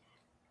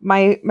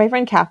 My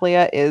friend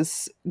Kathlia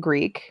is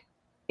Greek,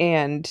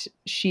 and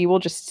she will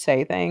just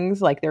say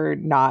things like they're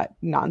not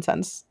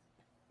nonsense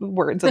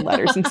words and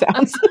letters and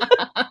sounds.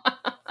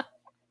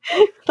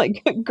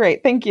 Like,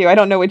 great, thank you. I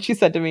don't know what she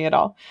said to me at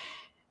all.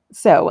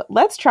 So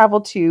let's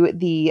travel to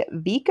the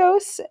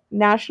Vikos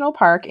National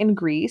Park in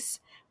Greece,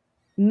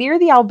 near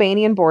the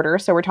Albanian border.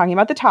 So we're talking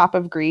about the top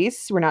of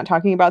Greece. We're not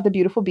talking about the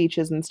beautiful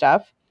beaches and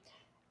stuff.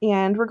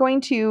 And we're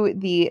going to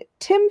the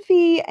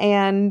Tymphi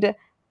and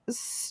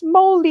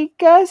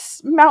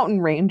Smolikas mountain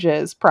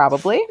ranges,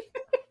 probably.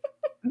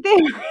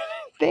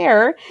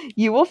 There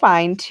you will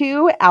find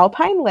 2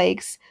 alpine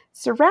lakes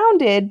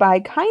surrounded by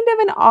kind of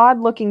an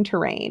odd-looking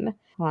terrain.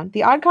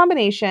 The odd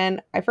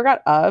combination, I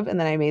forgot of, and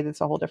then I made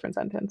this a whole different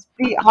sentence.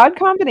 The odd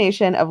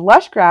combination of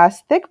lush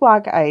grass, thick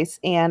block ice,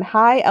 and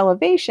high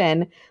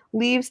elevation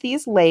leaves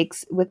these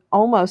lakes with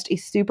almost a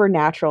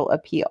supernatural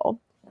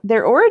appeal.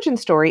 Their origin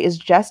story is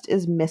just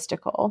as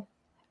mystical.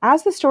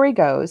 As the story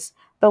goes,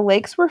 the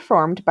lakes were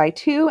formed by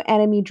 2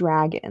 enemy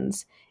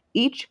dragons,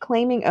 each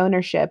claiming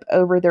ownership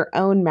over their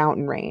own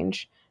mountain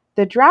range.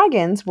 The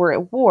dragons were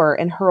at war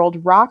and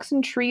hurled rocks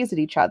and trees at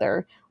each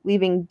other,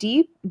 leaving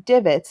deep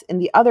divots in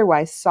the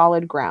otherwise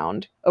solid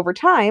ground. Over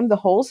time, the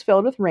holes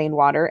filled with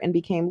rainwater and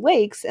became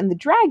lakes, and the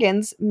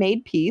dragons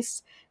made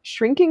peace,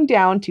 shrinking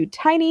down to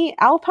tiny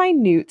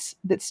alpine newts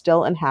that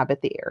still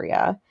inhabit the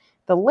area.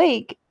 The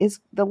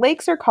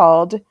lakes are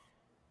called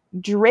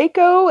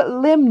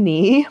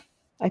Dracolimni,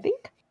 I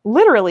think.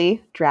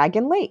 Literally,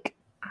 Dragon Lake.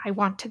 I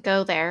want to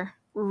go there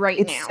right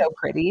now. It's so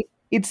pretty.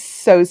 It's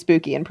so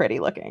spooky and pretty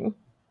looking.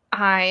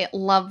 I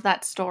love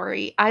that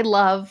story. I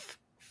love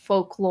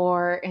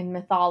folklore and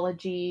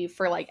mythology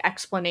for like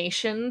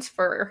explanations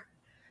for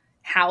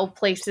how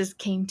places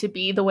came to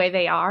be the way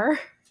they are.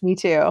 Me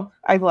too.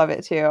 I love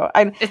it too.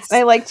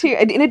 I like to,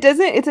 and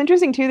it's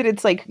interesting too that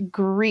it's like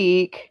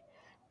Greek,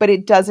 but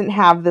it doesn't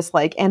have this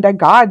like, and a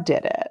god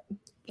did it.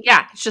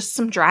 Yeah, it's just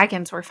some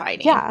dragons were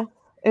fighting. Yeah.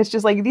 It's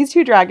just like these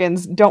two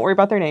dragons, don't worry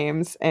about their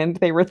names, and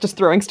they were just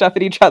throwing stuff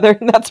at each other,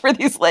 and that's where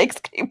these lakes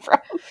came from.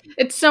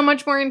 It's so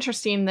much more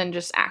interesting than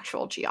just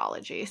actual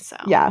geology. So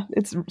yeah,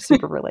 it's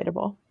super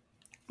relatable.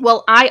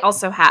 Well, I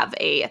also have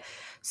a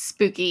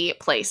spooky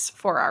place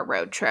for our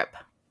road trip.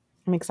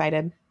 I'm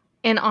excited.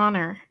 In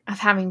honor of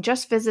having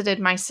just visited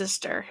my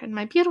sister and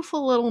my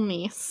beautiful little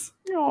niece,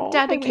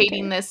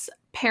 dedicating this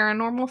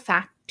paranormal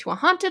fact to a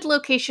haunted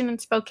location in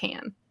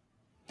Spokane.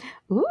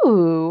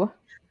 Ooh.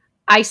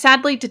 I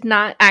sadly did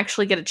not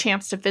actually get a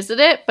chance to visit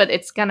it, but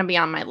it's going to be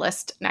on my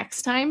list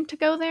next time to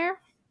go there.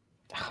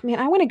 Oh, man,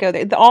 I want to go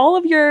there. All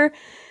of your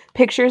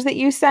pictures that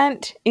you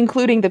sent,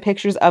 including the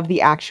pictures of the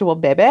actual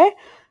Bebe,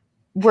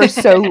 were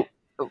so...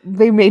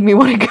 they made me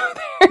want to go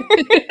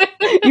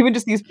there. Even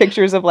just these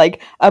pictures of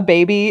like a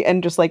baby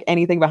and just like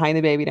anything behind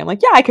the baby. And I'm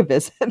like, yeah, I could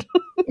visit.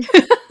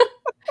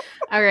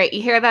 All right.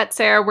 You hear that,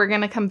 Sarah? We're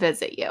going to come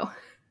visit you. All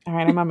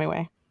right. I'm on my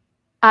way.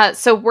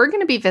 So we're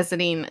going to be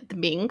visiting the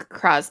Bing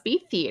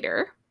Crosby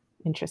Theater.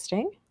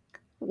 Interesting.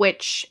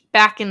 Which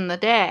back in the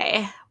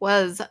day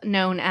was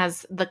known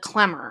as the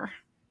Clemmer.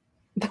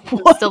 It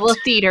was still a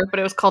theater, but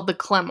it was called the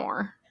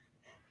Clemore.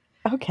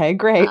 Okay,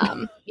 great.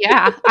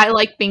 Yeah, I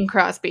like Bing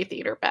Crosby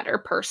Theater better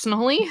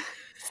personally.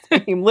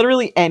 Same.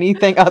 Literally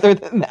anything other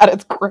than that,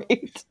 it's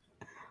great.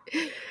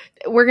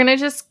 We're going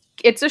to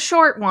it's a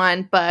short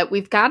one, but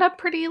we've got a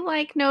pretty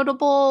like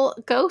notable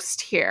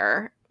ghost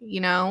here.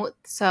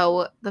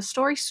 So the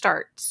story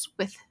starts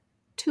with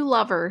two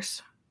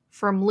lovers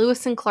from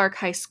Lewis and Clark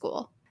High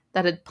School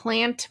that had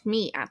planned to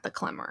meet at the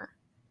Clemmer.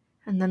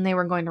 And then they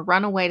were going to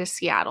run away to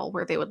Seattle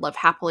where they would live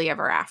happily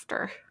ever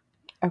after.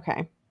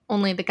 Okay.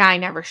 Only the guy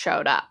never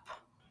showed up.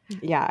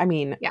 Yeah, I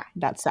mean,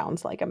 that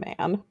sounds like a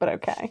man, but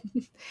okay.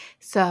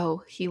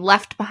 So he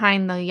left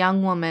behind the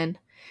young woman,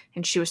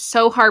 and she was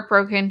so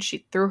heartbroken,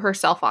 she threw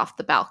herself off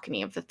the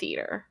balcony of the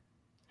theater.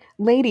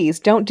 Ladies,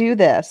 don't do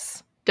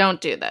this.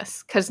 Don't do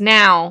this, because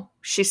now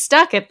she's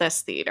stuck at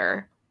this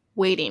theater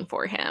waiting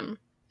for him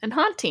and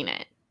haunting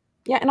it.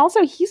 Yeah, and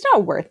also he's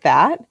not worth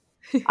that.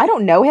 I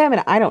don't know him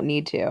and I don't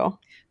need to.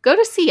 Go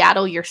to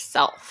Seattle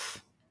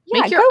yourself.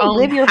 Yeah, make your own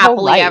live your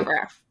happily whole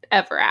life.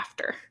 ever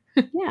after.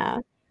 Yeah.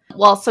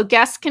 Well, so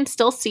guests can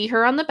still see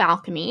her on the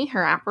balcony.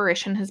 Her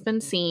apparition has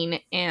been seen,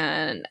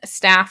 and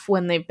staff,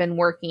 when they've been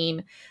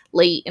working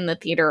late in the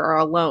theater or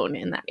alone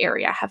in that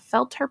area, have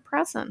felt her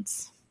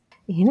presence.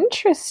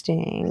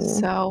 Interesting.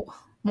 So,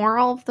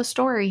 moral of the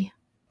story.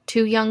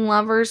 Two young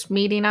lovers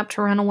meeting up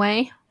to run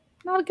away.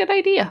 Not a good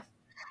idea.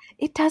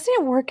 It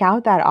doesn't work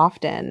out that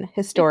often,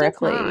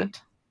 historically.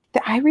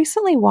 I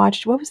recently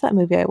watched, what was that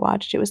movie I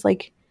watched? It was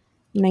like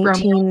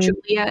Romeo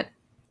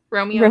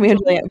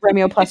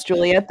plus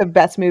Juliet, the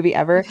best movie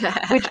ever.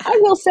 Which I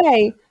will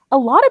say, a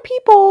lot of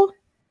people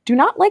do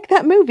not like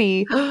that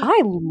movie.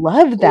 I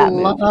love that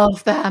movie.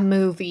 Love that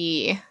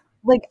movie.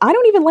 Like, I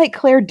don't even like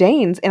Claire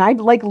Danes, and I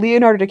like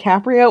Leonardo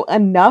DiCaprio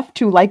enough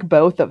to like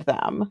both of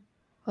them.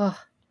 Ugh.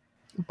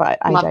 But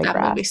I love digress.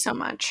 That movie so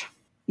much.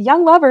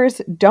 Young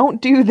lovers,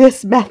 don't do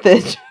this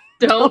method.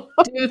 Don't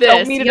do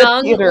this,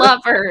 young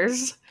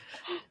lovers.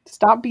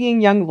 Stop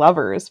being young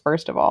lovers,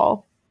 first of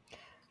all.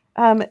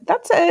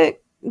 That's a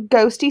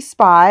ghosty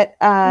spot.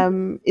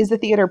 Is the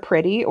theater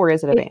pretty or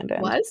is it abandoned?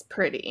 It was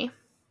pretty.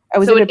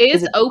 Oh, so it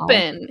is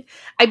open.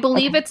 I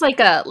believe it's like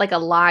a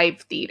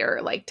live theater,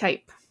 like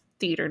type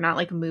theater, not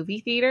like a movie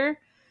theater.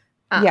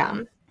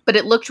 Yeah. But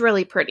it looked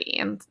really pretty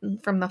and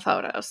from the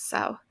photos.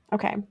 So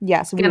okay.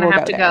 Yes, we're gonna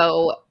have to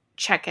go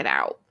check it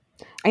out.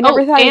 I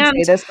never thought I'd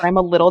say this, but I'm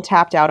a little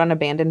tapped out on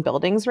abandoned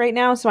buildings right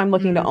now, so I'm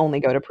looking to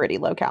only go to pretty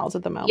locales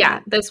at the moment.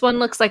 Yeah, this one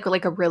looks like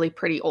a really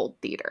pretty old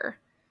theater.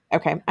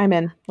 Okay, I'm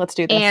in. Let's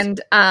do this.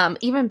 And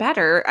even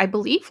better, I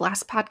believe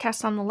Last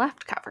Podcast on the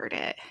Left covered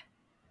it.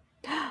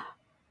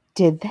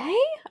 Did they?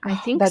 I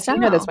think so.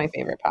 That's my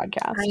favorite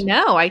podcast. I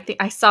know.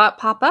 I saw it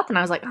pop up and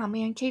I was like, oh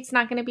man, Kate's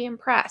not going to be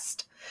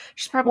impressed.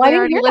 She's probably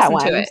already listened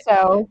to it.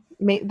 So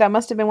that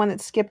must have been one that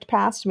skipped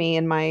past me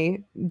in my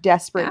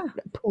desperate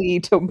plea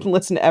to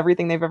listen to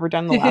everything they've ever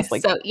done in the last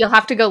so you'll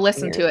have to go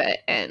listen to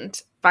it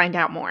and find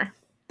out more.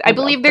 I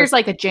believe there's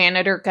like a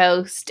janitor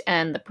ghost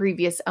and the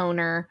previous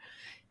owner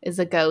is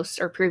a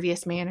ghost or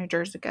previous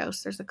manager is a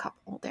ghost. There's a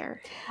couple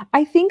there.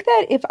 I think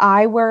that if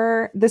I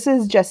were, this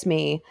is just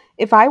me,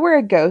 if I were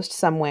a ghost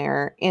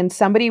somewhere and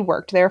somebody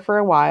worked there for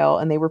a while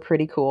and they were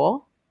pretty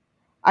cool,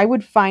 I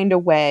would find a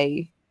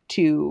way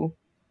to,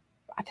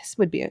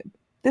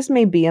 this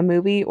may be a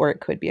movie or it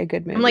could be a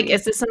good movie. I'm like,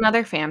 is this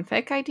another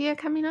fanfic idea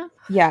coming up?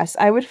 Yes,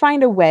 I would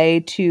find a way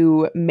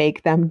to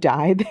make them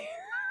die there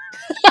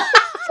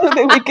so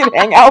that we could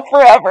hang out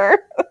forever.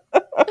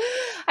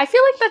 I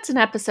feel like that's an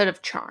episode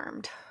of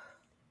Charmed.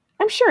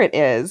 I'm sure it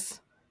is.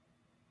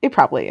 It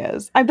probably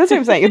is. That's what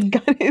I'm saying.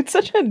 It's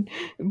such a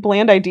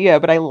bland idea,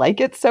 but I like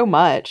it so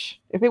much.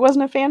 If it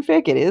wasn't a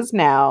fanfic, it is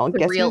now. The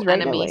Guess real who's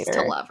writing it enemies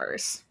later? to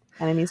lovers.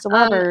 Enemies to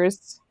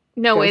lovers.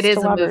 No, Ghosts it is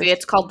to a lovers. movie.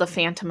 It's called The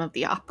Phantom of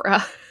the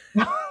Opera.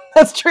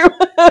 That's true.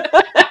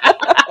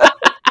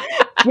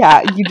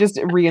 Yeah, you just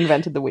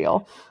reinvented the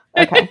wheel.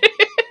 Okay.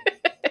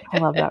 I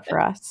love that for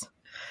us.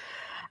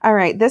 All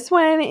right, this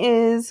one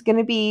is going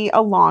to be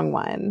a long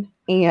one,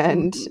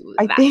 and Ooh,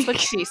 I that's think what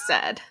she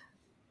said.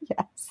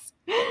 yes,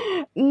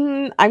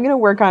 I'm going to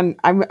work on.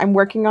 I'm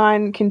working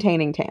on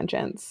containing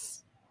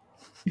tangents,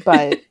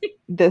 but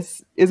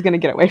this is going to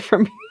get away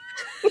from me.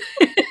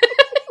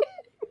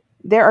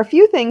 There are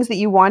few things that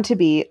you want to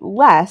be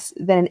less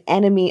than an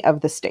enemy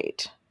of the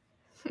state.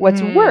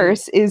 What's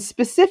worse is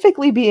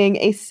specifically being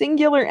a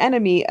singular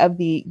enemy of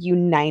the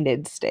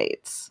United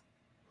States.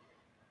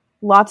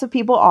 Lots of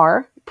people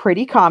are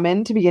pretty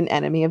common to be an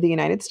enemy of the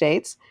United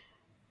States.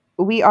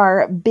 We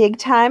are big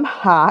time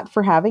hot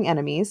for having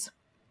enemies.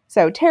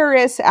 So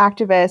terrorists,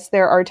 activists,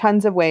 there are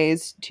tons of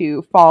ways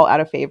to fall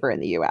out of favor in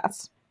the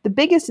US. The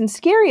biggest and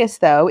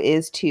scariest, though,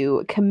 is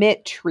to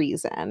commit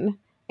treason.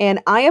 And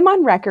I am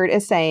on record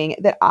as saying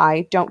that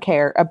I don't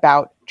care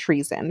about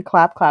treason.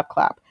 Clap, clap,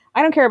 clap.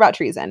 I don't care about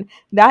treason.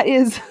 That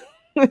is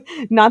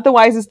not the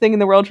wisest thing in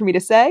the world for me to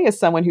say as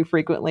someone who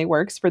frequently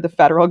works for the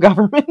federal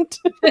government.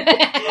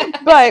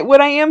 But what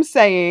I am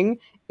saying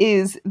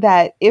is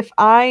that if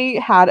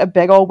I had a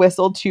big old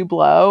whistle to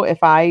blow,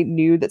 if I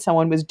knew that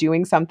someone was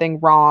doing something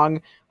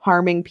wrong,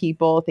 harming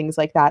people, things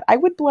like that, I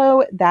would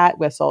blow that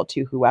whistle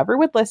to whoever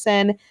would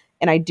listen.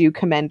 And I do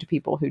commend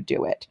people who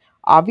do it.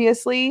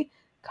 Obviously,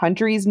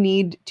 countries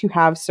need to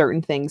have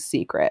certain things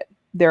secret.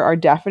 There are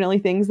definitely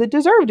things that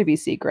deserve to be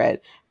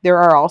secret. There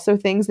are also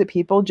things that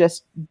people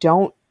just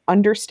don't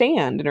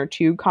understand and are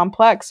too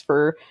complex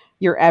for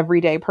your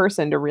everyday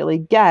person to really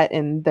get.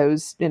 And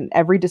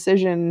every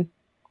decision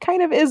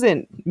kind of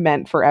isn't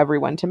meant for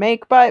everyone to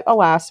make. But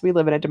alas, we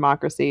live in a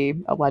democracy,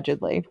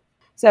 allegedly.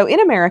 So in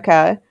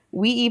America,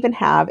 we even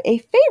have a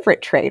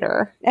favorite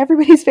traitor,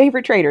 everybody's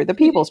favorite traitor, the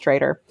people's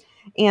traitor.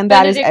 And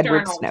that Benedict is Edward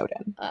Arnold.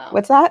 Snowden. Oh.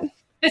 What's that?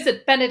 Is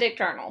it Benedict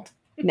Arnold?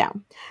 No,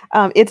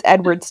 it's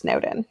Edward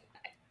Snowden.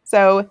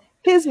 So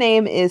his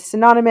name is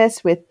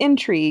synonymous with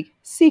intrigue,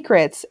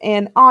 secrets,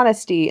 and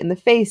honesty in the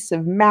face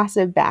of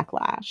massive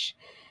backlash.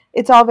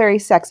 It's all very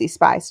sexy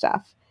spy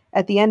stuff.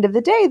 At the end of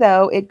the day,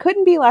 though, it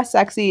couldn't be less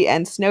sexy,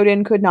 and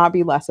Snowden could not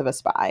be less of a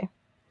spy.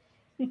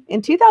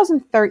 In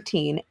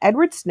 2013,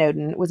 Edward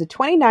Snowden was a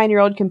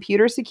 29-year-old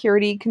computer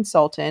security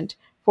consultant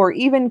for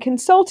even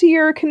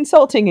consultier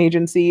consulting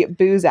agency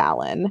Booz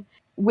Allen,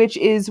 which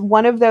is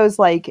one of those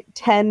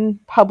 10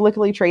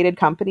 publicly traded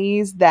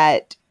companies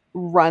that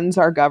runs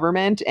our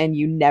government and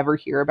you never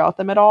hear about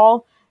them at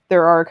all.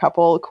 There are a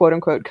couple quote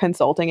unquote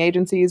consulting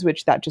agencies,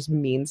 which that just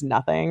means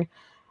nothing,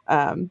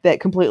 that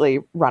completely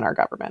run our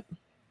government.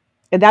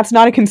 And that's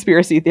not a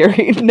conspiracy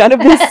theory. None of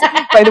this,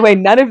 by the way,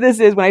 none of this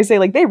is when I say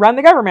they run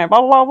the government, blah,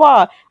 blah, blah,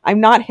 blah.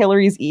 I'm not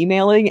Hillary's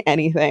emailing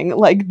anything.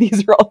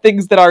 These are all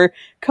things that are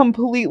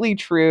completely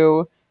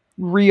true,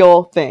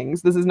 real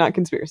things. This is not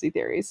conspiracy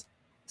theories.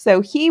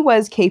 So he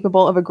was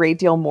capable of a great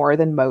deal more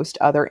than most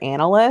other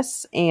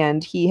analysts,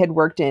 and he had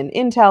worked in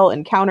intel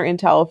and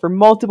counter-intel for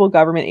multiple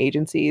government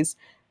agencies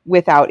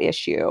without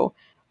issue.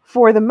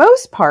 For the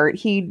most part,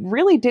 he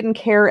really didn't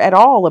care at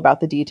all about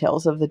the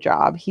details of the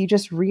job. He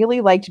just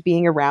really liked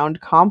being around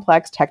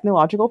complex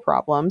technological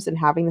problems and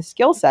having the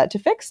skill set to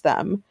fix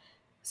them.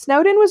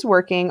 Snowden was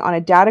working on a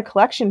data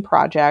collection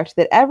project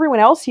that everyone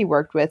else he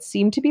worked with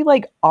seemed to be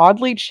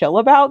oddly chill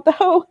about,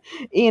 though,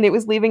 and it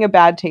was leaving a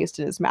bad taste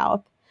in his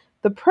mouth.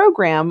 The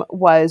program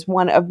was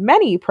one of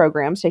many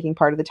programs taking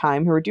part at the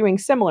time who were doing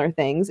similar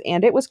things,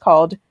 and it was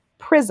called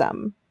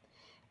PRISM.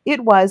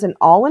 It was an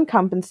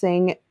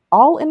all-encompassing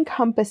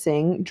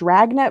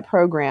dragnet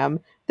program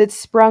that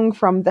sprung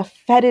from the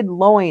fetid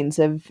loins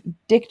of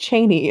Dick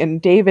Cheney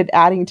and David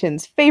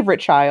Addington's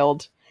favorite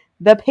child,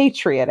 the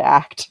Patriot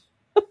Act.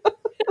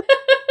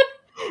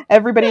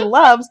 Everybody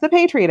loves the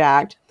Patriot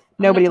Act.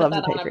 Nobody loves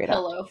the Patriot Act.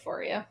 I'm gonna put that on a pillow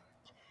for you.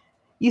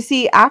 You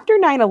see, after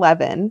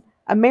 9/11,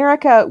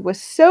 America was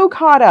so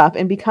caught up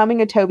in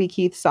becoming a Toby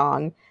Keith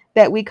song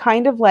that we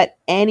kind of let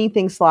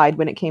anything slide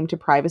when it came to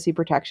privacy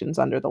protections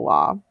under the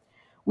law.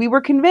 We were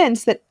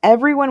convinced that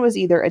everyone was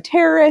either a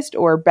terrorist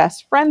or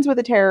best friends with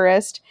a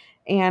terrorist,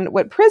 and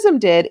what PRISM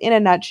did, in a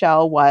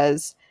nutshell,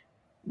 was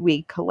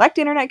we collect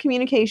internet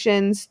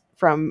communications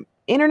from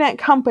internet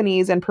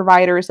companies and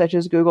providers such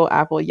as Google,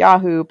 Apple,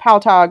 Yahoo,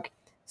 Paltalk,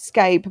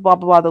 Skype, blah,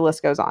 blah, blah, the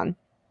list goes on.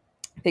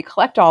 They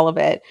collect all of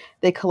it.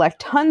 They collect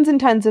tons and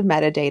tons of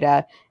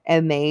metadata,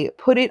 and they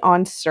put it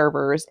on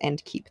servers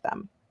and keep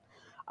them.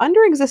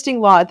 Under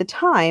existing law at the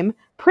time,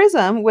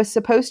 PRISM was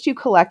supposed to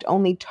collect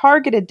only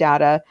targeted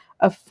data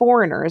of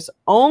foreigners,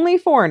 only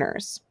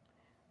foreigners.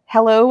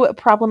 Hello,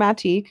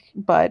 problematique,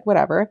 but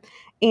whatever.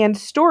 And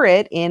store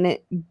it in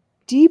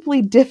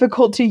deeply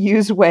difficult to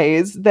use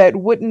ways that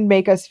wouldn't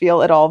make us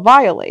feel at all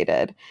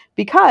violated,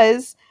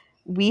 because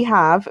we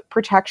have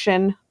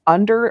protection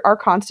under our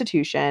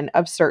Constitution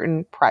of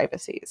certain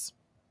privacies.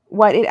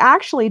 What it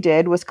actually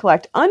did was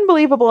collect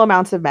unbelievable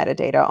amounts of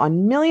metadata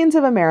on millions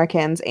of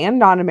Americans and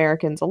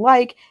non-Americans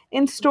alike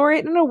and store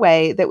it in a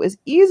way that was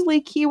easily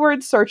keyword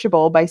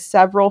searchable by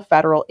several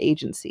federal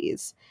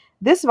agencies.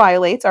 This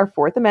violates our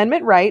Fourth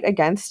Amendment right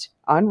against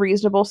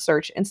unreasonable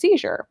search and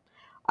seizure.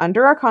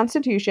 Under our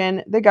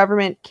Constitution, the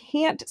government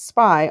can't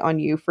spy on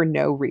you for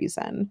no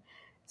reason.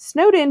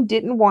 Snowden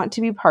didn't want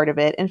to be part of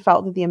it and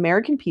felt that the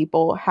American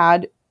people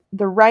had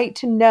the right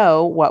to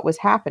know what was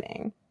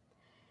happening.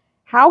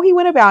 How he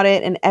went about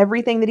it and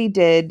everything that he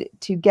did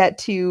to get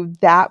to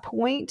that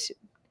point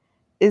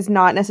is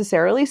not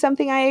necessarily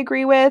something I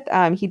agree with.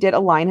 He did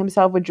align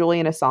himself with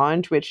Julian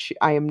Assange, which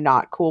I am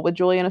not cool with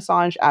Julian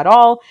Assange at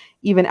all,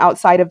 even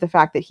outside of the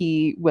fact that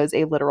he was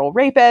a literal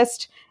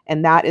rapist.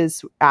 And that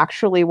is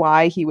actually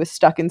why he was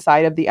stuck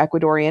inside of the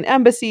Ecuadorian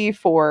embassy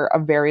for a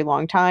very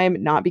long time,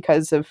 not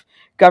because of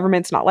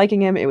governments not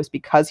liking him. It was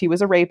because he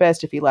was a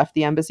rapist. If he left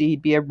the embassy,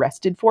 he'd be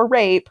arrested for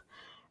rape.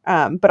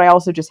 But I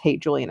also just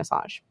hate Julian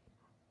Assange.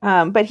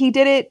 But he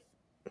did it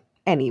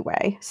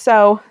anyway.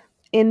 So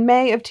in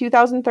May of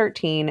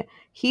 2013,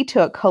 he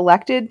took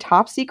collected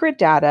top secret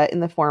data in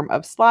the form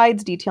of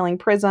slides detailing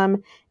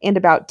PRISM and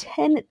about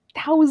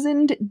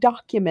 10,000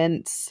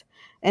 documents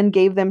and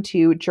gave them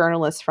to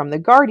journalists from The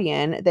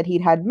Guardian that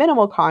he'd had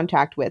minimal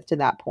contact with to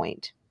that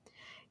point.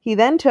 He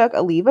then took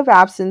a leave of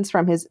absence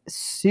from his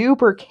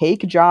super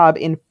cake job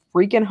in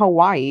freaking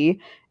Hawaii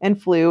and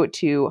flew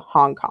to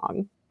Hong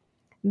Kong.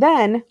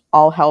 Then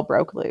all hell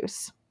broke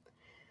loose.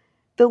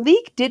 The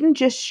leak didn't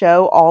just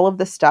show all of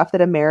the stuff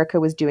that America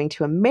was doing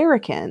to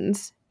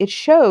Americans. It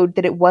showed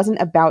that it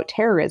wasn't about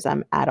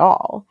terrorism at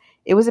all.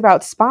 It was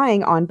about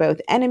spying on both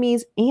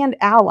enemies and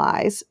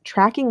allies,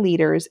 tracking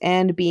leaders,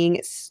 and being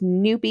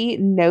snoopy,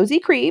 nosy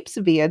creeps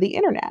via the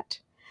internet.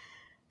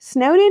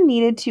 Snowden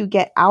needed to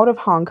get out of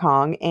Hong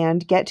Kong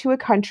and get to a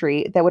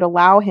country that would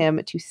allow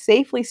him to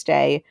safely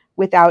stay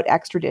without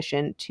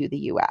extradition to the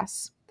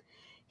US.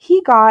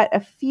 He got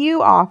a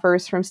few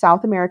offers from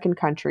South American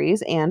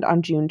countries, and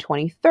on June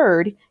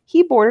 23rd,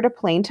 he boarded a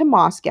plane to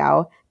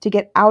Moscow to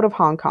get out of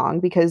Hong Kong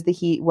because the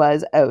heat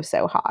was oh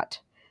so hot.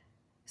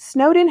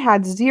 Snowden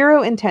had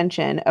zero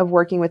intention of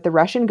working with the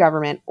Russian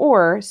government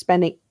or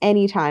spending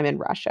any time in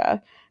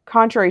Russia,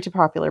 contrary to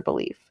popular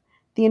belief.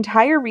 The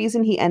entire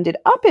reason he ended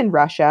up in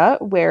Russia,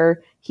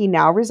 where he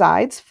now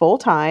resides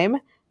full-time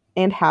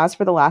and has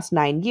for the last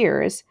 9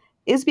 years,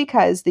 is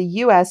because the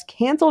US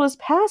canceled his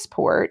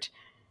passport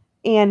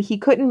and he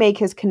couldn't make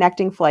his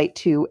connecting flight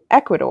to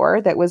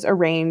Ecuador that was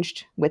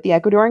arranged with the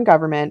Ecuadorian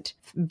government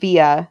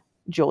via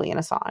Julian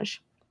Assange.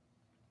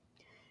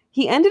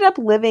 He ended up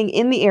living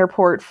in the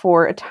airport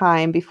for a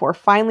time before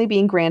finally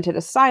being granted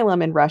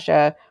asylum in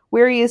Russia,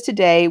 where he is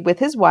today with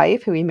his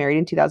wife, who he married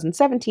in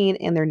 2017,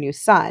 and their new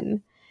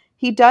son.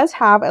 He does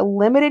have a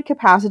limited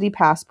capacity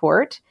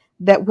passport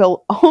that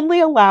will only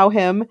allow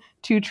him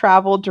to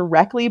travel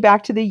directly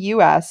back to the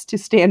US to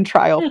stand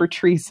trial for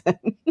treason.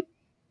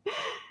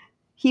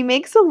 He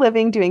makes a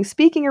living doing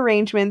speaking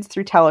arrangements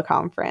through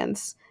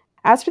teleconference.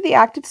 As for the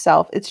act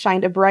itself, it's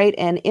shined a bright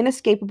and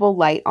inescapable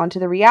light onto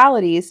the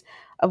realities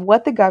of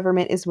what the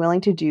government is willing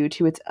to do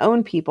to its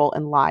own people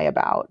and lie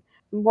about.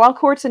 While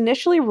courts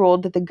initially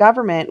ruled that the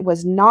government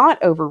was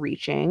not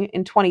overreaching,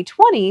 in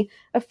 2020,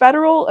 a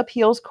federal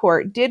appeals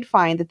court did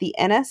find that the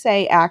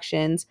NSA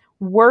actions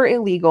were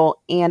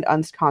illegal and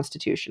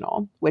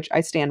unconstitutional, which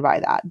I stand by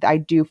that. I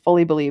do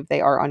fully believe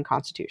they are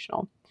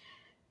unconstitutional.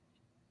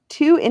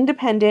 2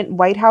 independent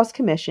White House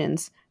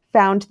commissions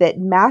found that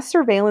mass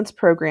surveillance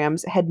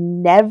programs had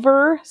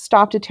never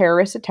stopped a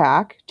terrorist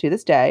attack to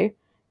this day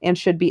and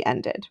should be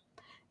ended.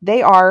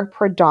 They are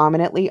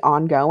predominantly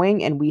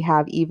ongoing, and we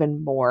have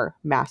even more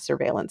mass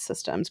surveillance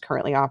systems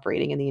currently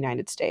operating in the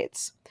United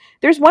States.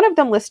 There's one of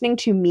them listening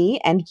to me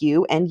and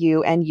you and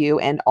you and you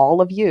and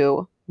all of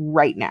you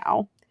right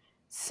now.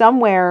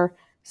 Somewhere,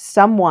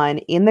 someone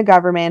in the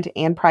government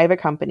and private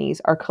companies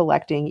are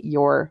collecting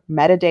your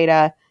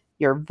metadata,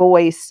 your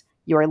voice,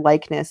 your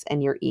likeness,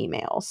 and your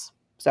emails.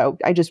 So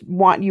I just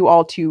want you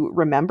all to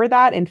remember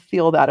that and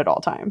feel that at all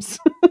times.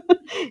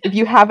 If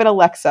you have an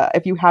Alexa,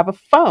 if you have a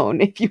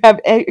phone, if you have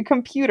a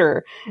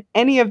computer,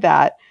 any of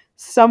that,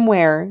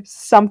 somewhere,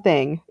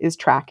 something is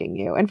tracking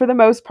you. And for the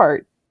most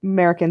part,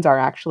 Americans are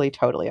actually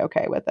totally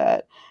okay with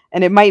it.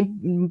 And it might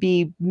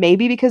be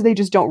maybe because they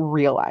just don't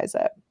realize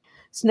it.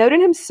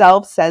 Snowden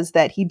himself says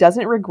that he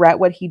doesn't regret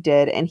what he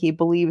did and he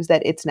believes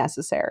that it's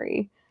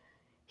necessary.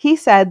 He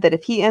said that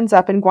if he ends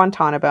up in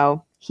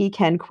Guantanamo, he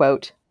can,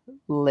 quote,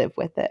 live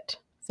with it.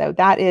 So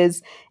that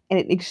is an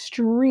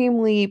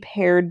extremely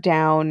pared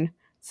down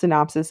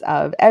synopsis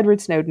of Edward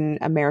Snowden,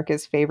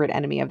 America's favorite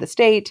enemy of the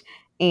state,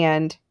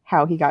 and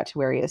how he got to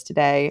where he is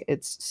today.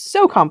 It's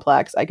so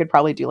complex. I could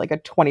probably do like a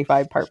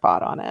 25-part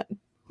pod on it.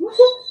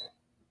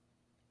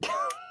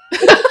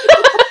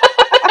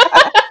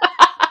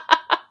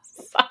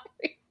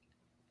 Sorry.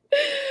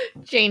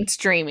 Jane's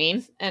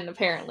dreaming, and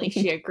apparently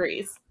she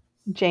agrees.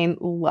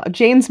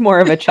 Jane's more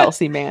of a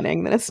Chelsea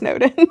Manning than a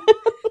Snowden.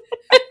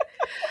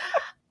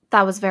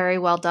 That was very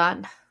well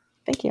done.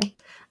 Thank you.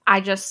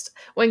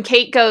 When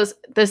Kate goes,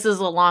 this is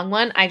a long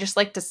one, I just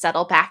like to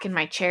settle back in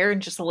my chair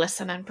and just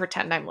listen and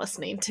pretend I'm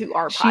listening to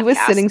our podcast. She was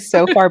sitting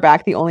so far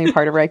back, the only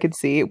part of her I could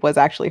see was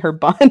actually her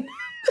bun.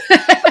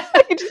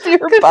 I could just see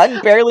her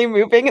bun barely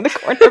moving in the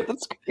corner of the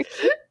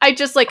screen. I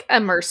just like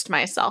immersed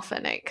myself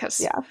in it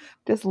because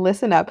just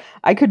listen up.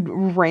 I could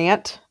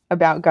rant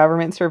about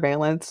government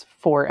surveillance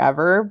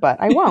forever, but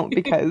I won't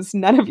because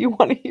none of you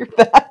want to hear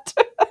that.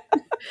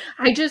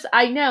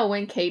 I know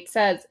when Kate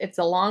says it's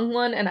a long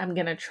one and I'm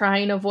going to try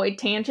and avoid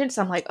tangents,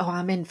 I'm like, oh,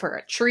 I'm in for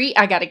a treat.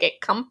 I got to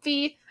get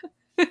comfy.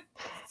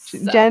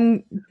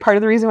 Jen, part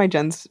of the reason why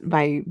Jen's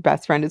my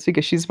best friend is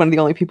because she's one of the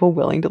only people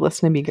willing to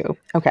listen to me go,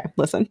 okay,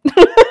 listen.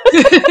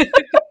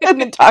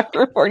 And then talk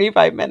for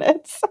 45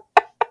 minutes.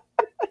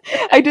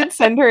 I did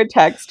send her a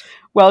text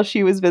while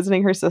she was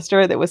visiting her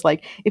sister that was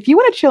like, if you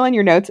want to chill in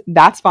your notes,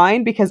 that's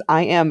fine because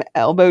I am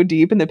elbow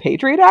deep in the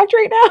Patriot Act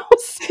right now.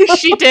 So.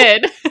 She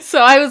did.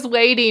 So I was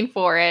waiting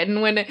for it.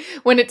 And when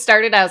it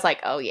started, I was like,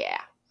 oh yeah.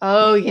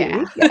 Oh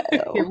yeah.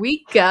 Here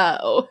we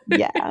go.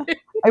 Yeah.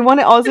 I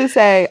want to also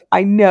say,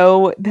 I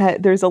know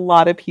that there's a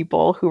lot of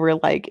people who are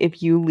like,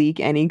 if you leak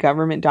any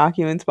government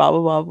documents, blah,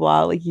 blah, blah,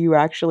 blah, like you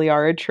actually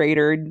are a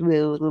traitor.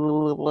 Blah,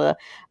 blah, blah,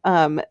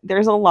 blah.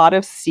 There's a lot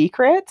of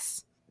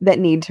secrets that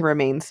need to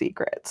remain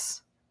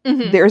secrets.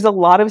 Mm-hmm. There's a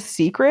lot of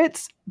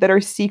secrets that are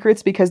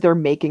secrets because they're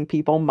making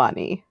people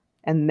money.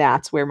 And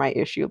that's where my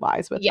issue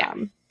lies with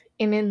them.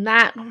 And in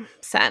that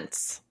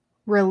sense,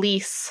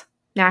 release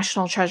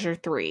National Treasure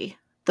 3,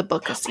 the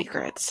Book of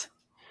Secrets.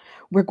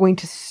 We're going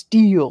to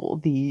steal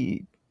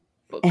the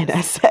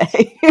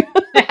NSA.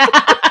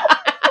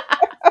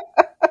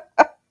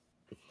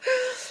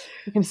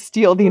 We're going to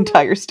steal the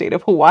entire state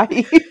of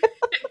Hawaii.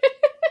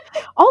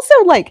 Also,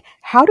 like,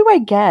 how do I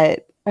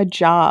get a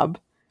job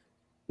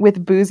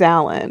with Booz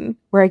Allen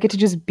where I get to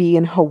just be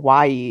in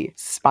Hawaii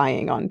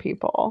spying on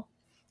people?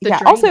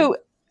 Also,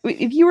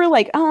 if you were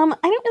like, I don't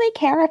really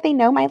care if they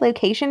know my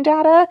location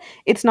data,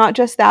 it's not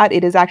just that.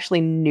 It is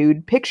actually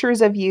nude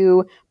pictures of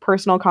you,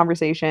 personal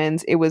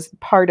conversations. It was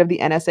part of the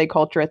NSA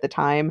culture at the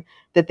time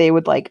that they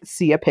would like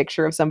see a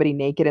picture of somebody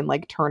naked and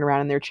like turn around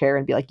in their chair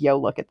and be like, yo,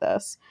 look at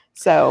this.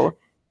 So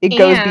it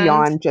goes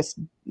beyond just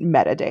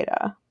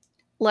metadata.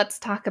 Let's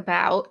talk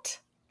about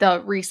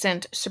the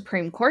recent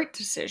Supreme Court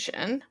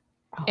decision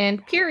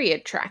and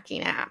period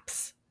tracking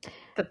apps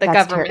that the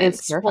government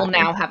will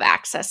now have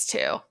access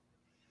to.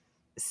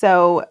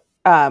 So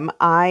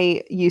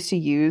I used to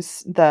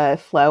use the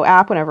Flow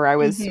app whenever I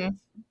was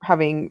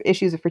having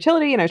issues with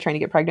fertility and I was trying to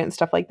get pregnant and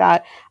stuff like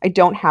that. I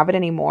don't have it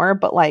anymore,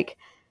 but like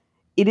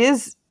it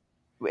is,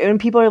 and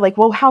people are like,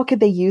 well, how could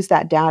they use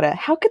that data?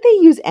 How could they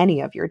use any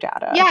of your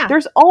data? Yeah.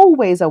 There's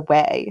always a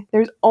way.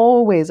 There's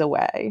always a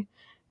way.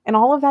 And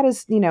all of that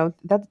is,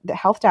 that's the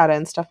health data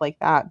and stuff like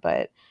that.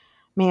 But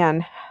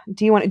man,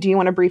 do you want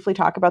to briefly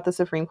talk about the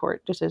Supreme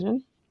Court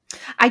decision?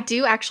 I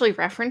do actually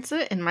reference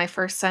it in my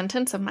first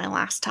sentence of my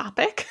last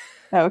topic.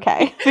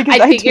 Okay. I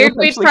figured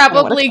we'd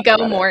probably go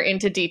more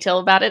into detail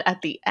about it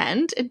at the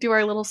end and do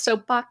our little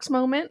soapbox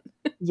moment.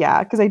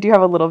 Yeah, because I do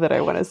have a little bit I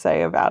want to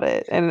say about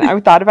it. And I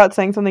thought about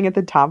saying something at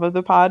the top of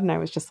the pod, and I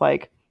was just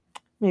like,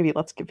 maybe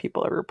let's give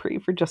people a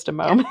reprieve for just a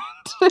moment.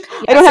 Yeah.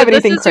 I don't have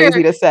anything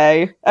crazy to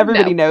say.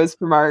 Everybody knows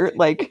from our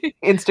like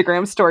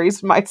Instagram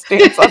stories my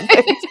stance on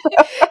things.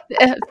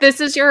 This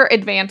is your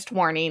advanced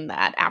warning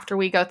that after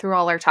we go through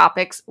all our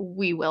topics,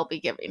 we will be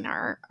giving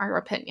our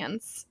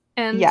opinions.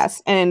 And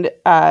yes, and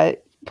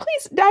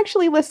please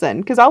actually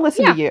listen, because I'll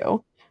listen to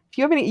you. If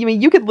you have any,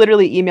 you could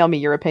literally email me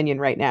your opinion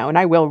right now, and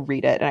I will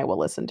read it and I will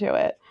listen to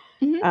it.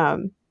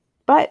 Mm-hmm.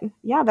 But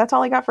yeah, that's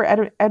all I got for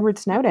Edward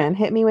Snowden.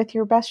 Hit me with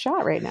your best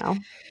shot right now.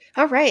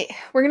 All right,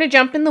 we're gonna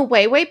jump in the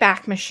way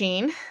back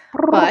machine,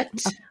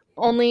 but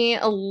only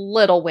a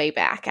little way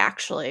back.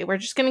 Actually, we're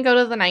just gonna go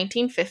to the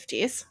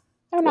 1950s.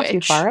 Oh, not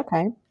too far.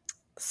 Okay.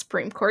 The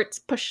Supreme Court's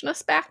pushing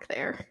us back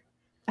there.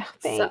 Oh,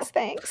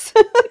 thanks.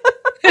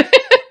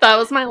 That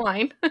was my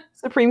line.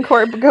 Supreme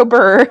Court, go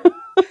Burr.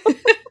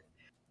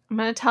 I'm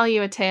going to tell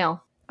you a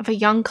tale of a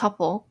young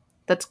couple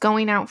that's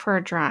going out for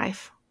a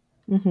drive.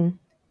 Mm-hmm.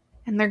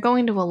 And they're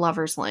going to a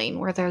lover's lane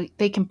where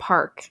they can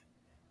park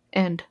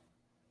and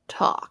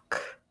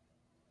talk.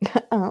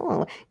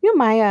 Oh,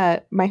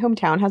 my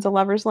hometown has a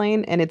lover's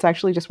lane, and it's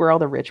actually just where all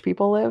the rich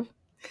people live.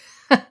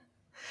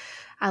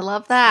 I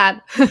love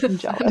that. I'm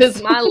jealous. That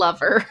is my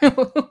lover.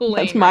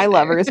 That's my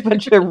lover. It's a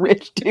bunch of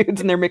rich dudes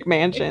in their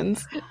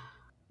McMansions.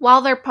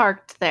 While they're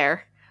parked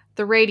there,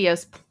 the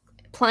radio's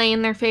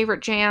playing their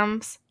favorite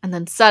jams, and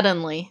then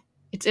suddenly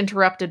it's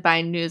interrupted by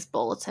a news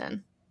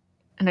bulletin.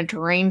 An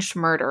deranged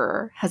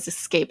murderer has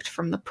escaped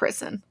from the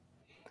prison.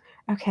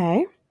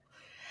 Okay.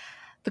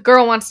 The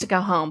girl wants to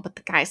go home, but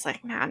the guy's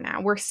like,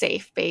 nah, we're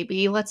safe,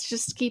 baby. Let's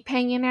just keep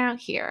hanging out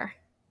here.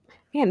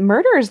 Man,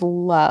 murderers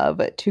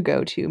love to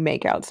go to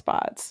makeout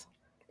spots.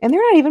 And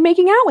they're not even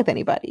making out with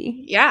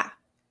anybody. Yeah.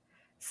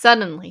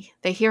 Suddenly,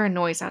 they hear a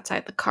noise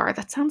outside the car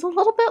that sounds a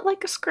little bit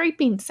like a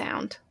scraping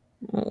sound.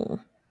 Mm.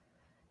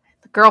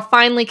 The girl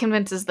finally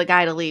convinces the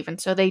guy to leave,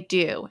 and so they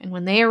do. And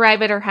when they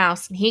arrive at her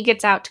house and he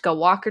gets out to go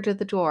walk her to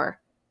the door,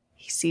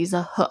 he sees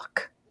a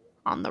hook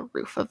on the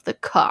roof of the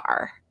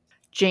car.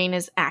 Jane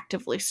is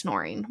actively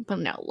snoring,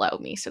 but below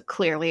me, so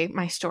clearly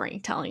my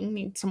storytelling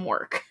needs some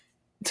work.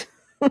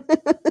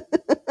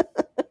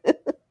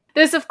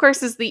 This, of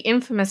course, is the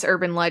infamous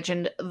urban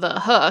legend, The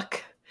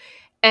Hook,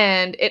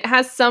 and it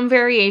has some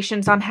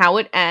variations on how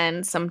it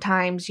ends.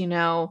 Sometimes,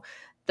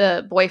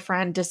 the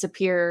boyfriend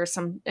disappears,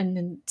 and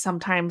then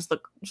sometimes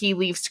he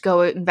leaves to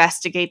go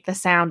investigate the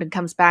sound and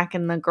comes back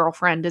and the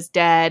girlfriend is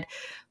dead.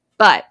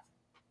 But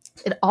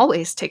it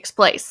always takes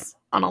place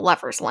on a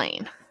lover's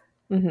lane.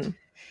 Mm-hmm.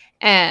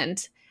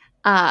 And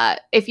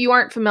if you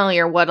aren't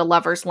familiar what a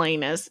lover's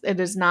lane is, it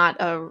is not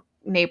a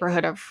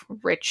neighborhood of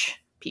rich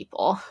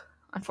people,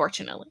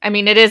 unfortunately. I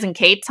mean, it is in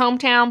Kate's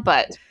hometown,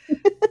 but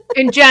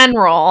in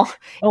general,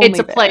 it's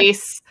a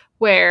place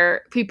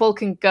where people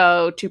can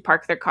go to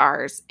park their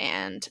cars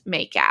and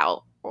make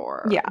out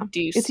or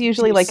it's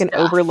usually like an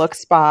overlook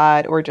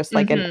spot or just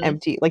like an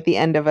empty, like the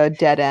end of a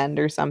dead end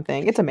or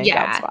something. It's a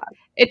makeout spot.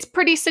 It's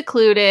pretty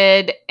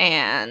secluded,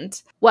 and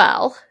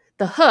well,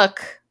 The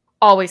Hook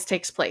always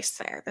takes place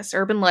there. This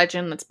urban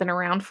legend that's been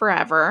around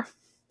forever.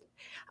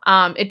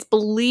 It's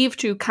believed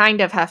to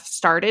kind of have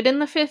started in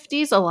the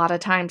 50s. A lot of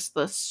times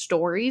the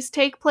stories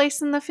take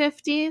place in the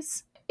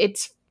 50s.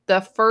 It's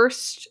the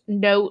first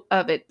note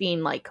of it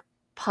being like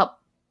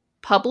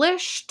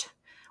published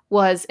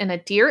was in a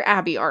Dear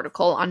Abby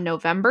article on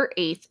November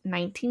 8th,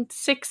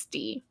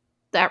 1960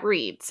 that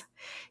reads,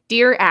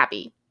 "Dear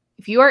Abby,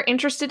 if you are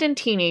interested in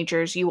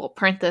teenagers, you will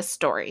print this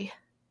story."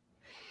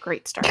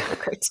 Great start.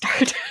 Great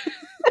start.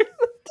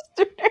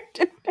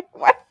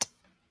 What?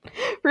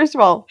 First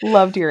of all,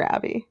 love Dear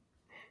Abby.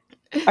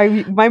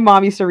 My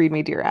mom used to read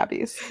me Dear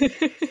Abby's.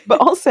 But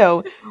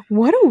also,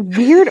 what a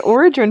weird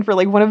origin for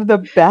like one of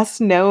the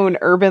best known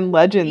urban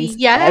legends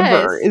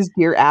ever is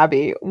Dear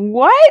Abby.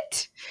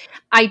 What?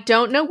 I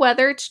don't know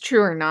whether it's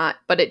true or not,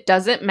 but it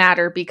doesn't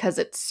matter because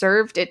it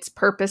served its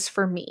purpose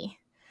for me.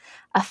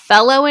 A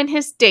fellow and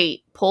his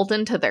date pulled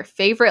into their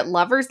favorite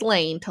lover's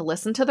lane to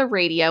listen to the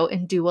radio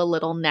and do a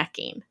little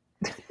necking.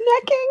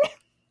 Necking?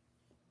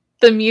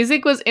 The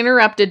music was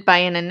interrupted by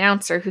an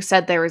announcer who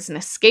said there was an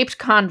escaped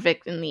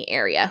convict in the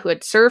area who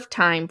had served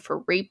time for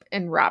rape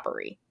and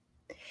robbery.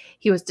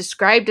 He was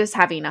described as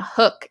having a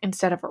hook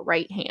instead of a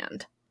right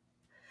hand.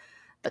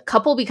 The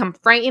couple became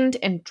frightened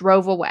and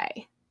drove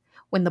away.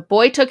 When the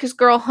boy took his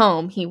girl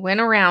home, he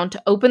went around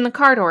to open the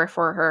car door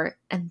for her,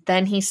 and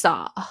then he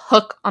saw a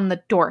hook on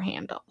the door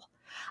handle.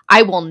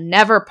 I will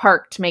never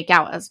park to make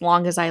out as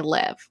long as I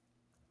live.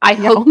 I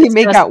hope only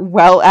make out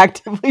while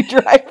actively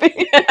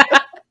driving.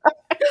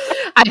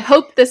 I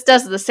hope this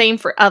does the same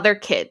for other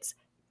kids.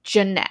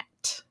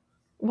 Jeanette.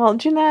 Well,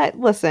 Jeanette,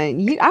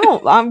 listen,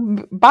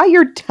 by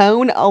your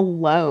tone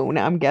alone,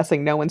 I'm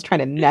guessing no one's trying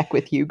to neck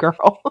with you,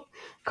 girl.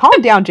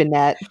 Calm down,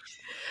 Jeanette.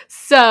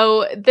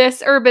 So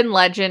this urban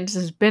legend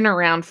has been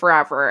around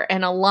forever,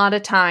 and a lot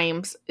of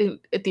times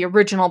the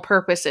original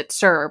purpose it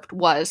served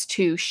was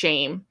to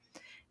shame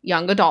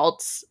young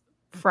adults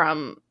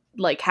from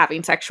like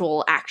having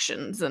sexual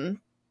actions, and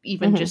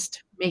even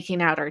just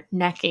making out or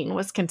necking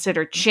was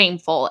considered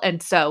shameful.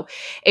 And so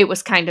it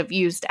was kind of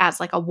used as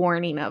like a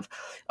warning of,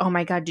 oh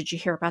my God, did you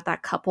hear about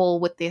that couple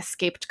with the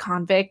escaped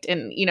convict?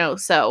 And,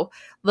 so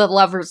the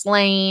Lover's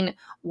Lane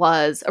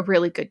was a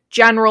really good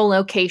general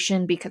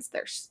location because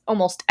there's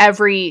almost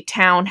every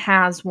town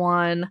has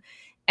one.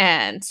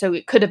 And so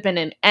it could have been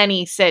in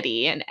any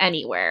city and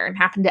anywhere and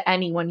happened to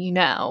anyone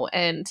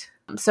And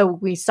so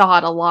we saw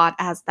it a lot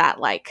as that,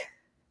 like,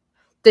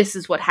 this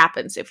is what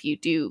happens if you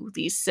do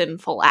these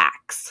sinful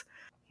acts.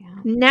 Yeah.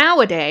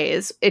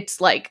 Nowadays, it's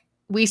like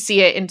we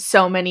see it in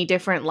so many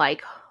different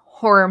like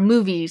horror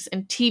movies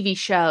and TV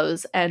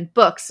shows and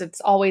books. It's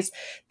always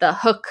the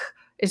hook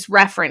is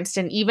referenced.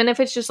 And even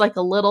if it's just like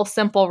a little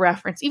simple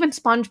reference, even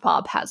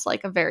SpongeBob has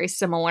like a very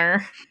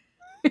similar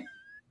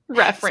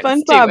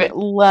reference SpongeBob to it.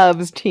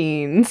 Loves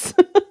teens.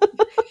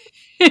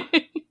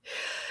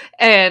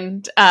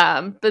 And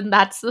then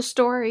that's the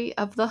story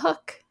of the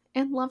hook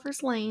in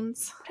Lover's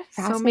Lanes. What a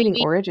fascinating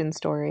origin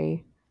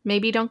story.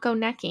 Maybe don't go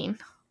necking.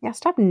 Yeah,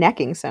 stop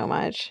necking so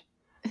much.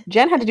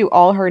 Jen had to do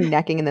all her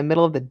necking in the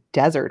middle of the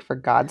desert, for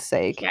God's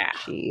sake. Yeah.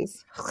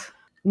 Jeez.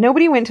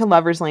 Nobody went to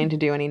Lover's Lane to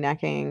do any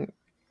necking.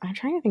 I'm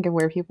trying to think of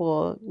where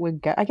people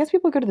would go. I guess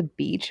people would go to the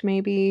beach,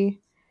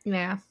 maybe.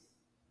 Yeah.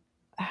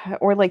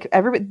 Or like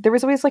there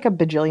was always like a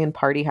bajillion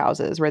party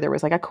houses where there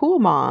was like a cool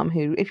mom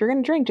who, if you're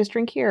going to drink, just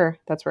drink here.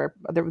 That's where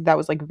that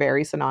was like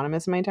very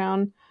synonymous in my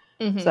town.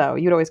 Mm-hmm. So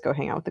you'd always go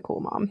hang out with the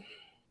cool mom.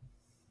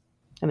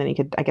 And then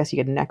I guess you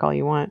could neck all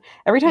you want.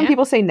 Every time Yeah.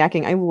 people say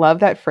necking, I love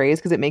that phrase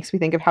because it makes me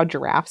think of how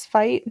giraffes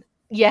fight,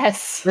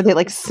 Yes. where they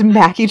like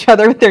smack each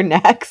other with their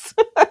necks.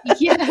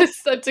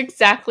 Yes, that's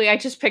exactly. I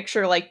just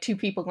picture like two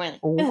people going,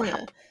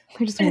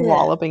 They're just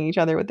walloping each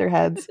other with their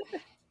heads.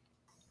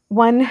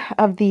 One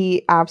of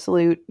the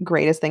absolute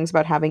greatest things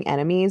about having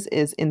enemies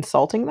is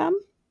insulting them.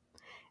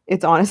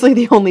 It's honestly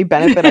the only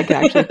benefit I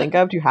can actually think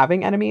of to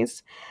having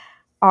enemies.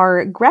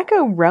 Our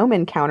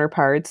Greco-Roman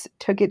counterparts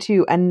took it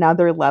to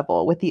another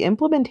level with the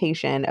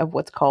implementation of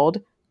what's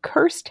called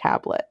curse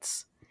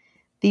tablets.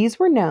 These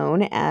were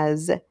known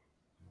as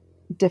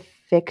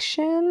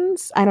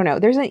defictions. I don't know.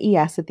 There's an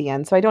ES at the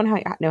end, so I don't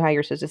know how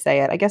you're supposed to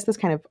say it. I guess this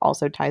kind of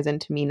also ties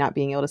into me not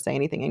being able to say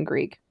anything in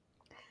Greek.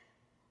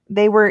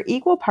 They were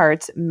equal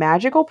parts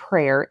magical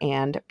prayer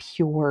and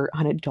pure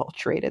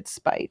unadulterated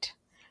spite.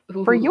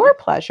 For your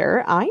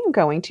pleasure, I am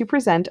going to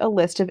present a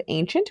list of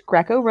ancient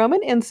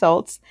Greco-Roman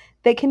insults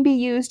that can be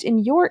used in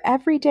your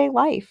everyday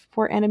life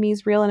for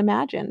enemies real and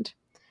imagined.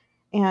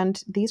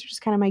 And these are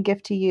just kind of my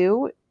gift to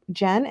you,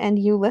 Jen, and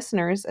you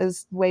listeners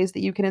as ways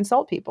that you can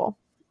insult people.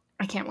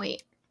 I can't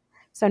wait.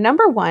 So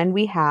number 1,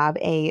 we have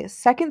a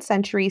 2nd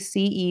century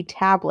CE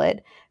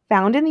tablet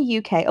found in the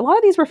UK. A lot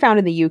of these were found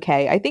in the UK.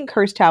 I think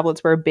curse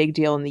tablets were a big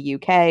deal in the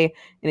UK. And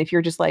if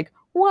you're just like,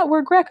 what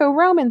were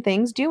Greco-Roman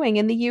things doing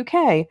in the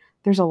UK?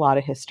 There's a lot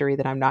of history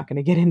that I'm not going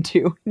to get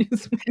into.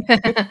 Just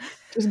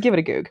give it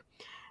a goog.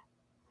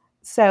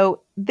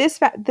 So this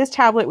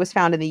tablet was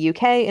found in the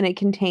UK, and it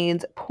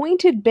contains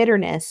pointed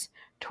bitterness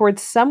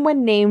towards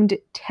someone named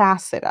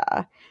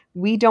Tacita.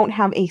 We don't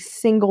have a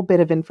single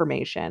bit of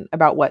information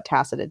about what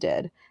Tacita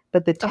did,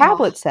 but the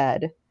tablet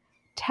said,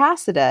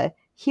 Tacita,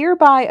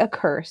 hereby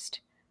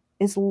accursed,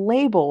 is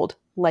labeled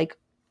like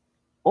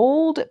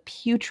old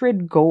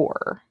putrid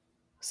gore.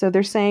 So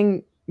they're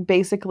saying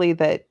basically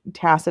that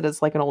Tacita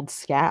is like an old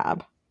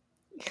scab.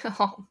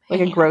 Oh,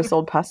 like a gross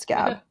old pus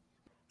scab.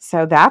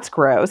 So that's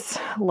gross.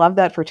 Love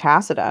that for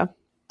Tacita.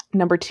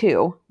 Number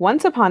 2,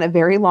 once upon a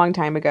very long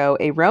time ago,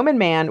 a Roman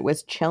man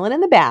was chilling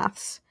in the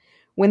baths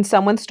when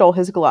someone stole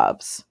his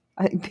gloves.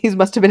 These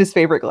must have been his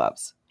favorite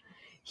gloves.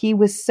 He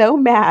was so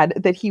mad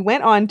that he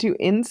went on to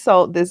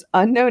insult this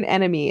unknown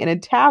enemy in a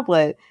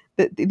tablet.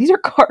 These are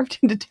carved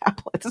into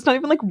tablets. It's not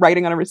even like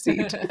writing on a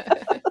receipt.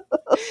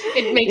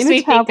 It makes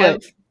me think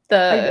of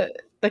the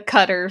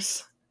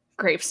Cutter's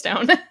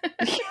gravestone.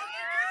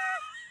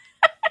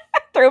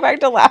 Throwback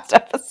to last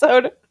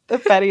episode, the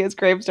pettiest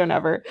gravestone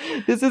ever.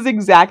 This is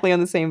exactly on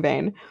the same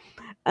vein.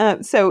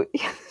 So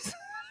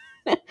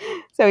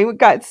he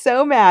got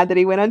so mad that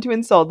he went on to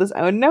insult this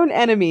unknown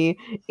enemy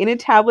in a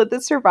tablet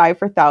that survived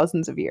for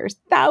thousands of years.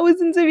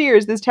 Thousands of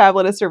years this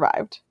tablet has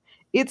survived.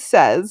 It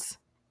says,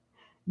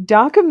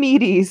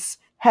 Docomedes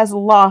has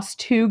lost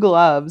 2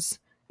 gloves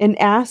and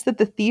asked that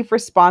the thief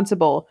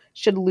responsible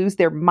should lose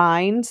their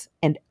minds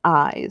and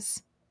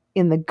eyes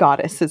in the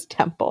goddess's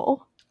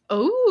temple.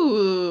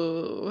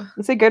 Ooh.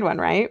 It's a good one,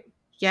 right?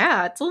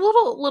 Yeah, it's a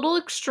little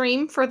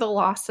extreme for the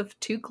loss of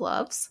 2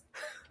 gloves.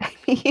 I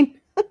mean,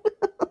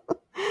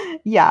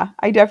 yeah,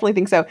 I definitely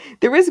think so.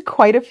 There was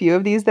quite a few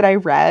of these that I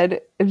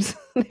read.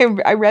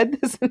 I read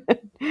this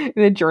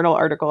in a journal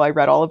article. I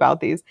read all about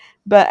these.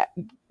 But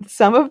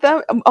some of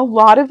them, a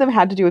lot of them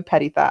had to do with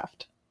petty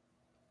theft.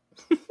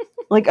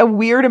 Like a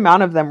weird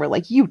amount of them were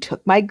like, you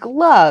took my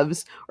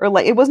gloves. Or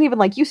like, it wasn't even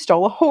like you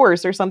stole a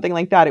horse or something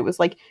like that. It was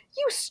like,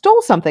 you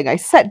stole something I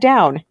set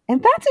down.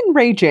 And that's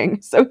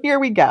enraging. So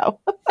here we go.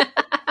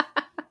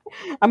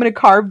 I'm going to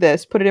carve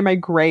this, put it in my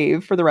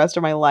grave for the rest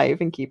of my life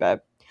and keep it.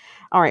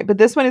 All right. But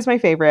this one is my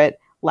favorite.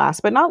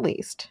 Last but not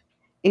least,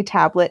 a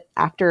tablet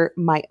after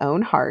my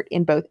own heart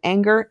in both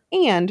anger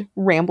and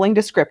rambling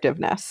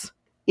descriptiveness.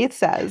 It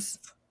says,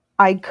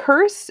 I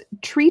curse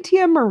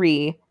Tritia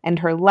Marie and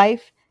her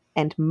life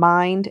and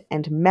mind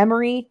and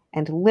memory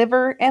and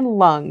liver and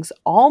lungs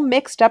all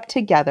mixed up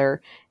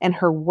together, and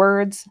her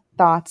words,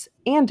 thoughts,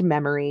 and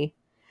memory.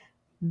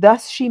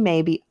 Thus she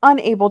may be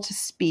unable to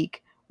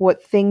speak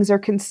what things are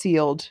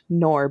concealed,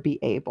 nor be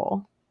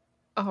able.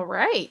 All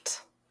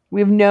right. We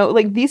have no,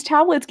 like, these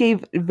tablets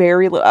gave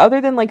very little, other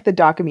than like the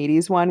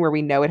Docomedes one where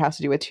we know it has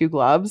to do with 2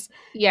 gloves.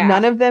 Yeah.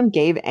 None of them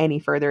gave any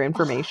further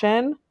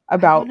information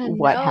about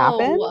what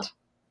happened.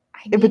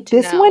 But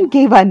this one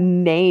gave a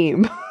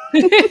name.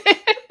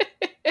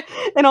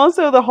 And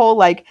also the whole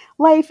like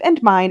life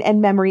and mind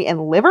and memory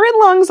and liver and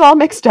lungs all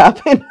mixed up.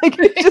 And like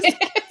it's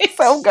just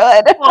so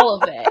good.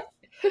 All of it.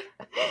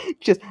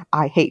 Just,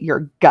 I hate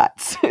your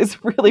guts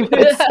is really what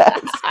it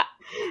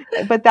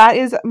says. But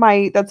that's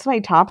my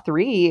top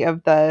 3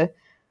 of the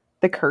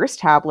curse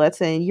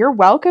tablets. And you're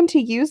welcome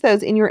to use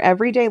those in your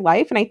everyday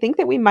life. And I think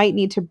that we might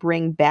need to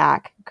bring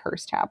back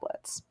curse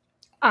tablets.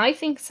 I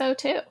think so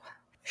too.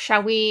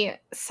 Shall we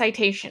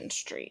Citation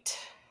Street?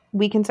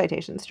 We can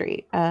Citation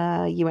Street.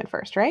 You went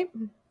first, right?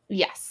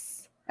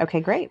 Yes. Okay,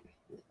 great.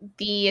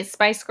 The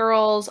Spice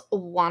Girls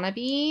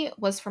wannabe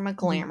was from a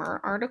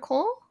Glamour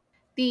article.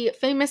 The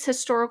famous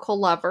historical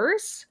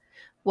lovers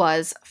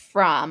was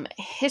from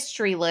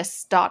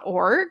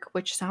historylist.org,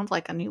 which sounds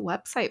like a new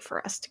website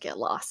for us to get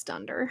lost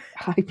under.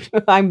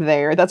 I'm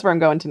there. That's where I'm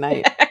going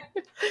tonight.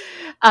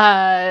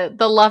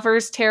 The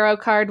Lover's Tarot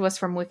card was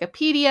from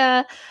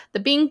Wikipedia. The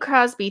Bing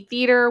Crosby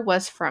Theater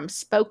was from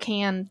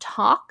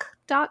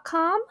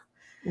SpokaneTalk.com.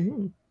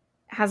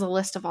 Has a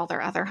list of all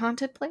their other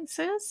haunted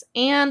places.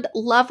 And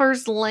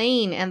Lover's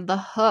Lane and The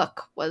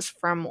Hook was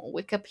from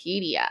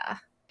Wikipedia.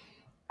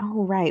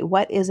 Oh, right.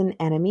 What is an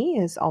enemy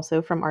is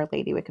also from Our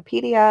Lady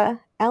Wikipedia.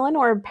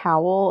 Eleanor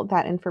Powell,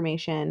 that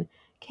information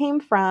came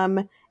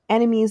from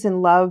Enemies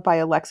in Love by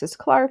Alexis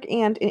Clark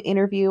and an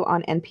interview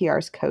on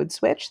NPR's Code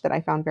Switch that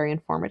I found very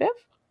informative.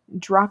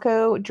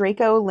 Draco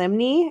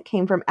Limney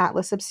came from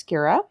Atlas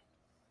Obscura.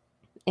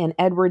 And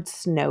Edward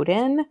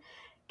Snowden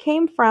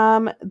came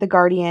from The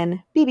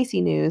Guardian,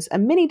 BBC News, a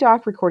mini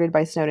doc recorded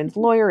by Snowden's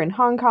lawyer in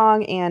Hong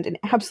Kong, and an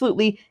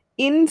absolutely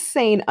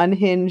insane,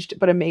 unhinged,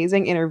 but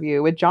amazing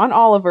interview with John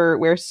Oliver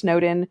where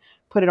Snowden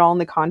put it all in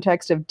the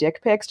context of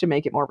dick pics to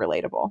make it more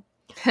relatable.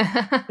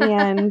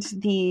 And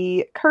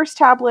the curse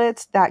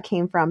tablets, that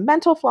came from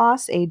Mental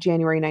Floss, a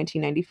January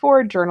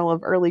 1994 Journal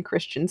of Early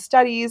Christian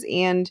Studies,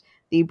 and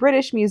the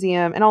British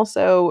Museum, and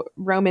also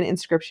Roman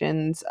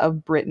Inscriptions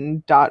of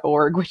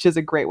Britain.org, which is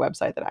a great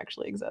website that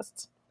actually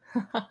exists.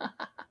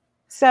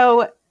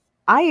 So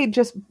I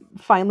just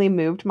finally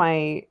moved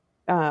my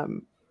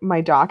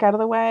my dock out of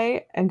the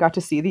way and got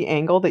to see the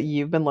angle that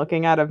you've been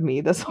looking at of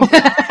me this whole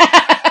time.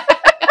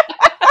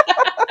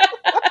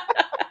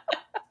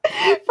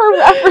 For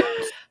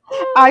reference,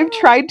 I've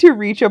tried to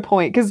reach a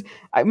point because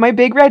my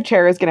big red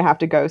chair is going to have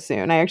to go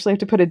soon. I actually have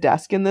to put a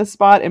desk in this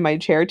spot, and my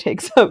chair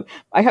takes up.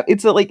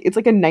 It's like a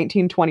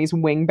 1920s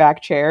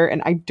wingback chair,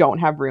 and I don't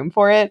have room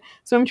for it.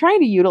 So I'm trying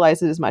to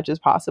utilize it as much as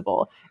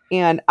possible.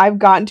 And I've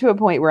gotten to a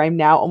point where I'm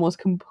now almost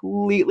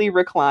completely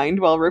reclined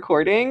while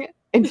recording,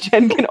 and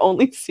Jen can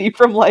only see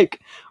from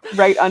like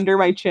right under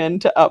my chin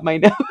to up my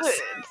nose.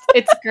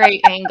 It's a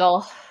great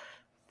angle.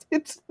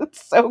 It's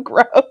so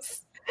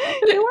gross.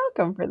 You're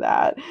welcome for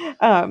that.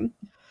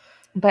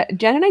 But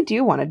Jen and I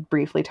do want to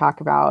briefly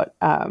talk about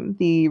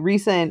the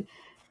recent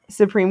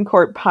Supreme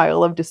Court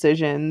pile of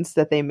decisions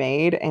that they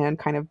made and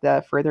kind of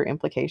the further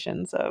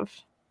implications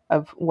of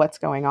what's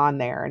going on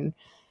there and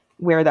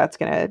where that's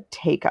going to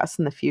take us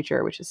in the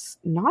future, which is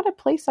not a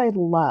place I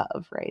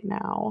love right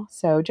now.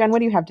 So, Jen, what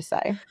do you have to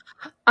say?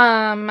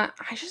 I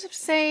just have to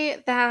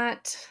say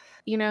that,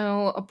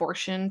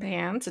 abortion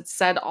bans, it's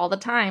said all the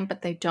time,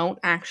 but they don't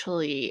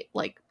actually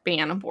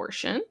ban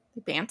abortion.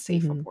 They ban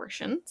safe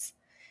abortions.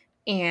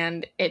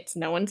 And it's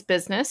no one's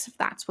business if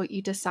that's what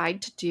you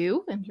decide to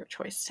do and your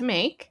choice to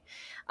make.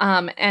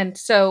 And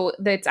so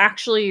it's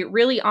actually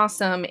really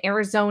awesome.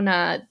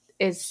 Arizona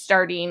is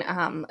starting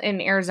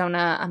an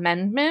Arizona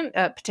amendment,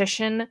 a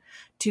petition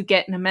to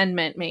get an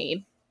amendment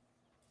made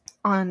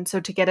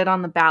to get it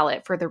on the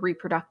ballot for the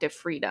reproductive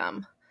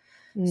freedom.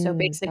 So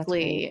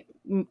basically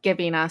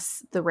giving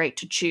us the right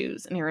to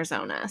choose in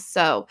Arizona.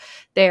 So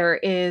there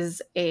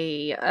is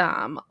a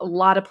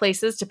lot of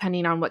places,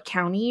 depending on what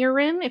county you're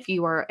in, if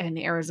you are an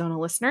Arizona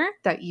listener,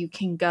 that you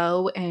can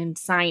go and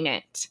sign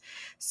it.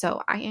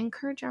 So I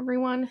encourage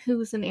everyone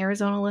who's an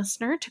Arizona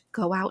listener to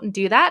go out and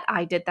do that.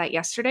 I did that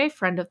yesterday.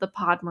 Friend of the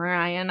pod,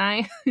 Mariah, and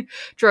I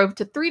drove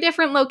to 3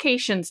 different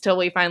locations till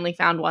we finally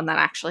found one that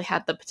actually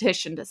had the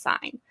petition to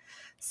sign.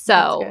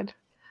 So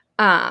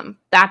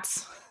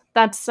that's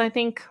I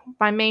think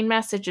my main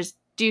message is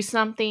do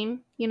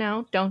something,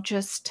 don't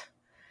just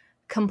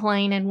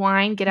complain and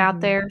whine, get out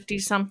there, do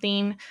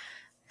something,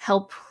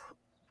 help,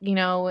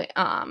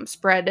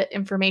 spread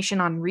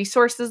information on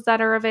resources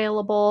that are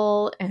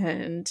available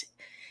and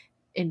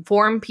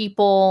inform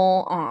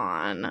people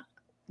on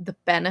the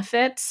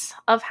benefits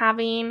of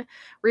having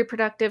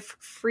reproductive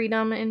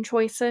freedom and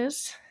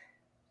choices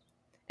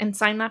and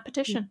sign that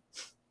petition.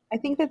 I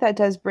think that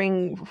does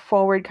bring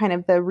forward kind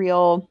of the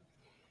real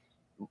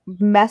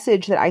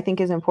message that I think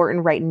is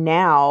important right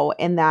now,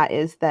 and that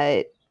is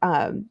that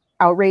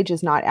outrage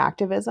is not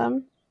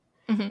activism.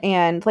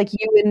 And like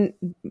you and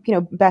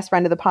best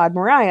friend of the pod,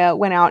 Mariah,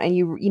 went out and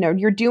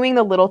you're doing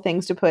the little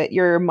things to put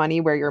your money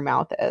where your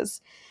mouth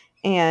is,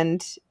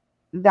 and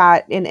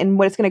that and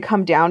what it's going to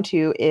come down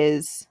to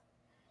is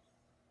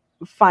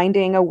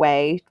finding a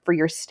way for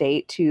your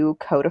state to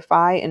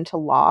codify into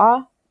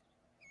law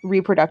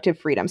reproductive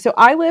freedom. So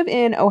I live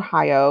in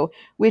Ohio,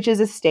 which is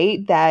a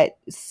state that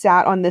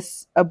sat on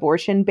this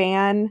abortion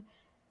ban,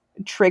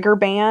 trigger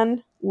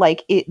ban,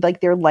 like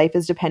their life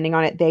is depending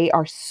on it. They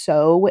are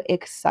so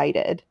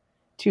excited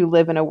to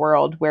live in a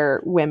world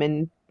where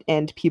women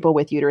and people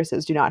with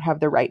uteruses do not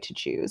have the right to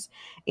choose.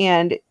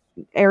 And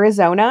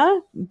Arizona,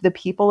 the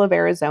people of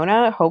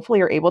Arizona, hopefully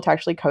are able to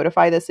actually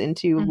codify this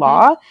into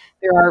law.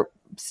 There are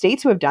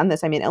states who have done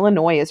this. I mean,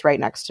 Illinois is right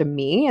next to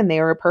me, and they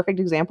are a perfect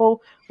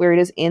example where it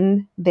is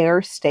in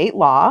their state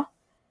law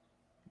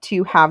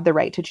to have the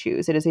right to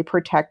choose. It is a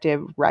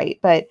protective right.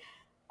 But,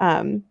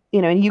 and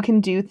you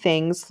can do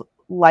things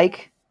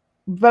like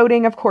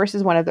voting, of course,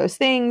 is one of those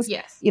things.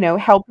 Yes. You know,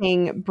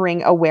 helping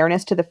bring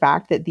awareness to the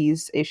fact that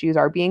these issues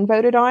are being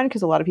voted on,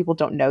 because a lot of people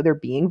don't know they're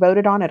being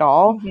voted on at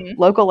all.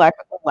 Local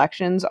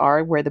elections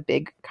are where the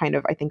big kind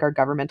of, I think, our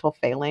governmental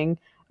failing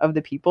of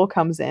the people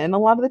comes in a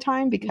lot of the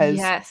time, because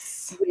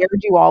where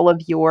do all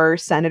of your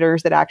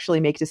senators that actually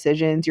make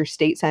decisions, your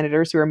state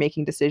senators who are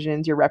making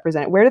decisions, your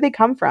representative, where do they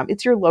come from?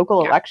 It's your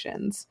local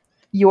elections.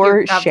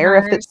 Your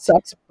sheriff that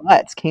sucks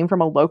butts came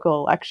from a local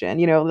election.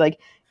 You know,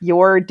 like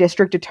your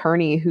district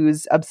attorney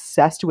who's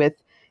obsessed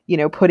with, you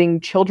know,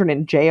 putting children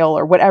in jail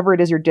or whatever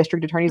it is your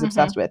district attorney's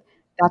obsessed with.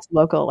 That's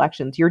local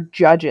elections. Your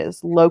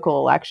judges, local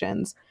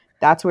elections.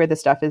 That's where the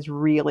stuff is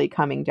really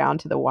coming down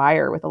to the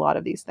wire with a lot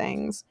of these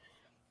things.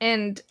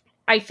 And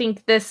I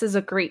think this is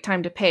a great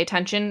time to pay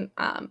attention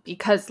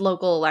because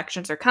local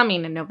elections are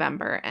coming in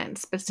November. And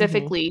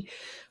specifically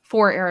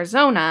for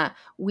Arizona,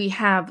 we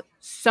have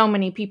so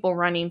many people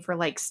running for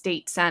like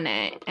state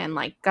senate and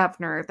like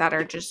governor that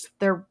are just,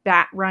 they're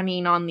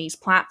running on these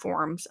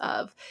platforms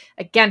of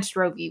against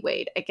Roe v.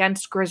 Wade,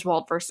 against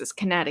Griswold versus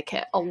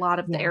Connecticut. A lot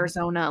of the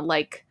Arizona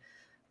like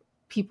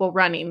people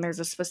running, there's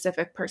a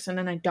specific person,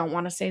 and I don't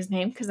want to say his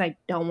name because I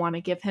don't want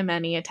to give him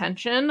any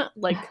attention.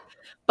 Like,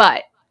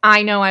 but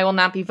I know I will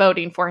not be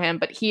voting for him,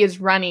 but he is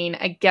running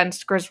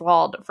against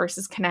Griswold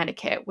versus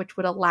Connecticut, which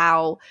would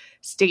allow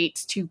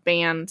states to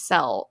ban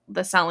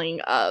the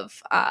selling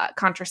of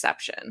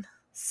contraception.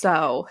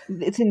 So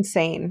it's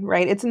insane,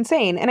 right? It's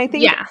insane. And I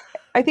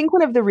think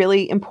one of the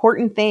really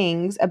important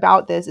things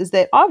about this is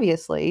that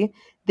obviously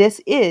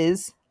this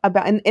is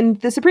about, and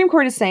the Supreme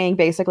Court is saying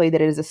basically that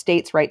it is a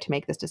state's right to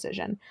make this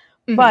decision.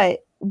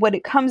 But what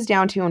it comes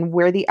down to and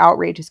where the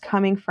outrage is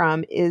coming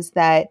from is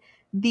that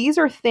these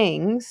are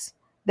things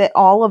that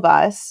all of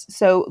us,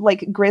 so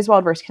like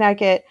Griswold versus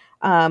Connecticut,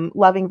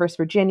 Loving versus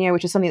Virginia,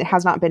 which is something that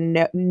has not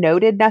been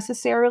noted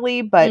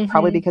necessarily, but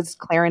probably because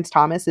Clarence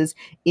Thomas is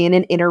in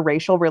an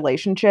interracial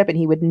relationship and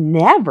he would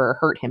never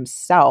hurt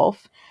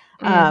himself.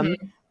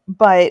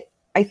 But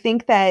I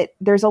think that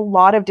there's a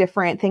lot of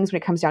different things when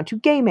it comes down to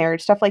gay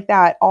marriage, stuff like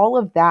that. All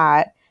of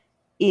that,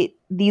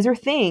 these are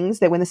things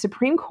that when the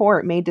Supreme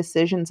Court made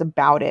decisions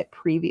about it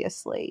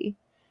previously,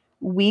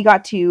 we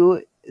got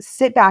to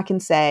sit back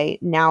and say,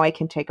 now I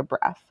can take a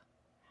breath.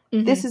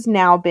 This has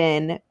now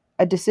been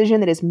a decision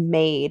that is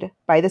made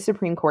by the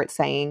Supreme Court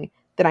saying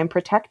that I'm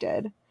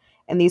protected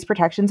and these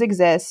protections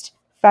exist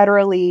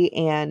federally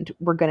and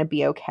we're going to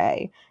be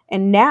okay.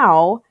 And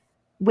now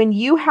when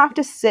you have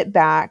to sit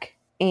back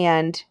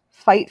and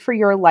fight for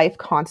your life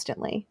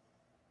constantly,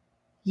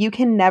 you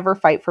can never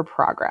fight for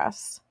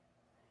progress.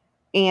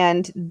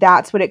 And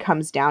that's what it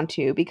comes down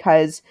to,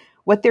 because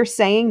what they're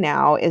saying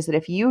now is that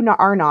if you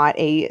are not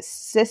a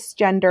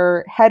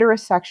cisgender,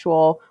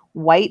 heterosexual,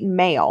 white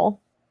male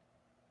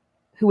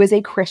who is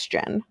a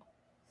Christian,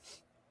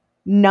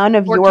 none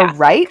of your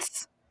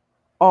rights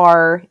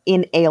are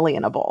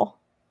inalienable.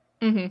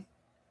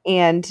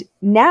 And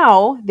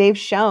now they've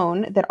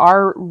shown that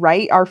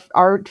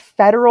our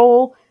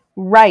federal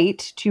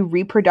right to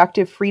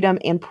reproductive freedom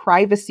and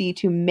privacy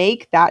to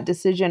make that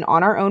decision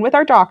on our own with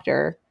our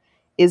doctor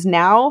is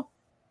now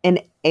an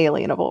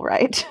alienable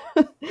right.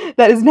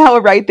 That is now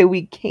a right that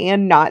we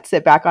cannot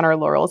sit back on our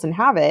laurels and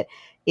have it.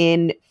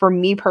 For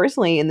me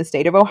personally, in the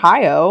state of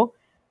Ohio,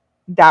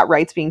 that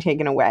right's being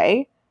taken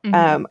away.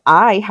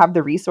 I have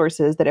the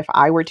resources that if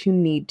I were to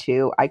need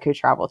to, I could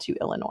travel to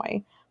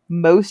Illinois.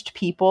 Most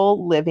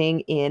people living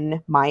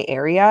in my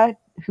area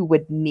who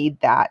would need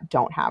that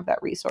don't have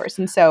that resource.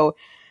 And so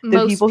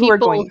the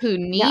people who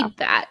need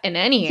that in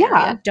any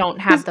area don't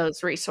have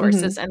those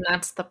resources. And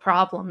that's the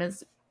problem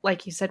is,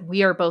 like you said,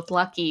 we are both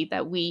lucky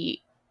that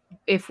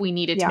if we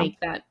needed to make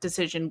that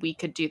decision, we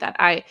could do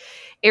that.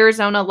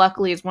 Arizona,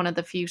 luckily, is one of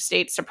the few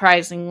states,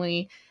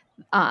 surprisingly,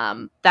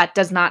 that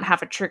does not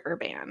have a trigger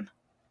ban.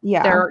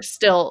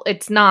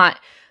 It's not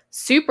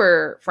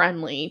super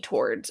friendly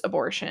towards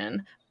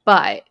abortion,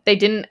 but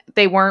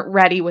they weren't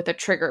ready with a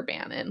trigger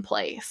ban in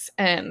place.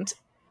 And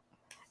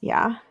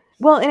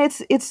well, and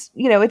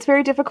it's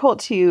very difficult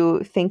to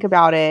think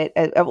about it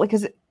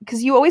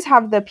because you always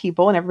have the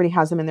people, and everybody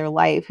has them in their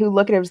life, who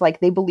look at it as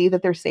like they believe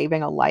that they're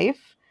saving a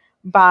life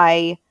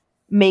by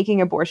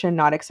making abortion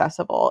not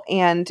accessible.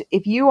 And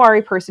if you are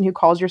a person who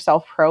calls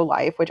yourself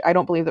pro-life, which I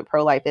don't believe that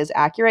pro-life is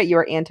accurate,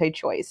 you're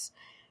anti-choice.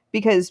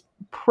 Because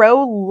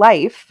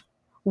pro-life,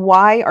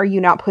 why are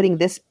you not putting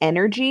this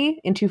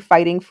energy into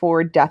fighting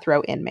for death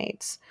row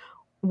inmates?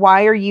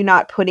 Why are you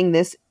not putting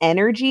this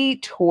energy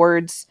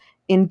towards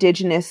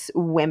Indigenous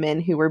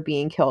women who were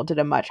being killed at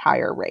a much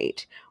higher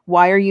rate?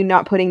 Why are you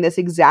not putting this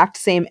exact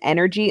same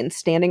energy and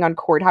standing on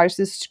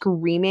courthouses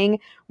screaming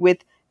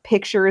with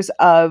pictures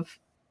of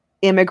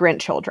immigrant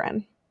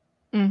children?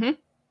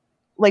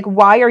 Like,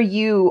 why are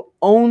you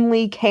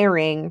only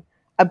caring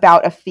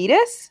about a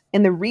fetus?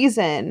 And the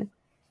reason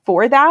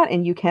for that,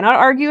 and you cannot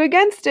argue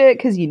against it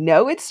because you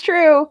know it's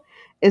true,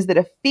 is that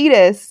a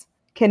fetus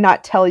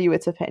cannot tell you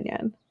its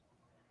opinion.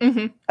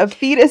 A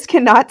fetus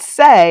cannot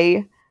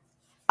say,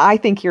 I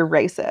think you're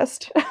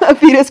racist. A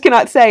fetus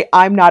cannot say,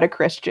 I'm not a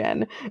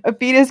Christian. A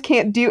fetus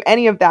can't do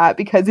any of that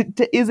because it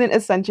isn't a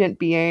sentient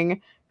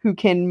being who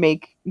can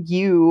make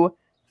you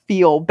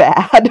feel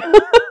bad.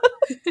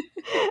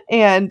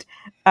 And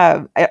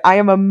I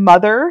am a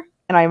mother,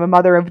 and I am a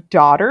mother of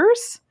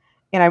daughters.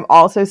 And I'm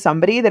also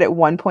somebody that at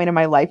one point in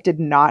my life did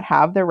not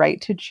have the right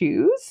to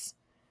choose.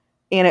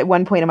 And at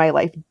one point in my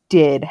life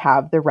did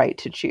have the right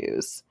to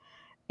choose.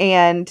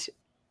 And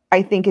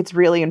I think it's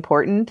really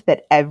important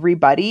that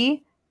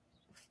everybody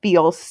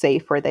feels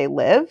safe where they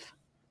live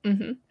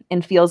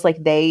and feels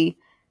like they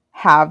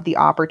have the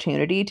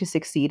opportunity to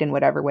succeed in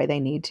whatever way they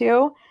need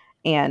to.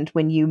 And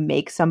when you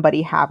make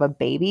somebody have a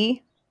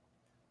baby,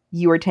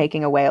 you are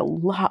taking away a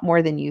lot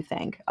more than you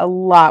think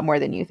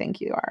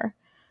you are.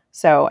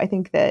 So I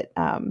think that,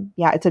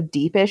 it's a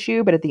deep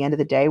issue, but at the end of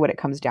the day, what it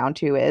comes down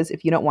to is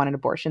if you don't want an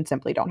abortion,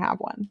 simply don't have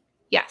one.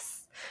 Yes.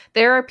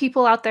 There are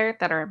people out there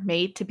that are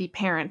made to be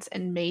parents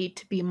and made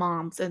to be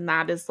moms, and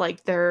that is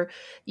like that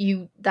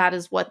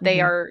is what they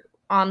are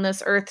on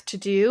this earth to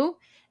do,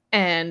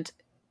 and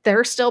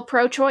they're still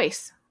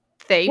pro-choice.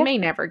 They may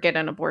never get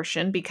an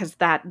abortion because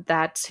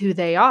that's who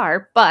they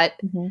are, but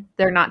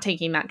they're not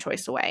taking that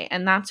choice away,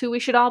 and that's who we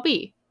should all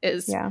be.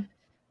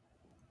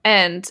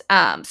 And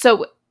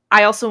so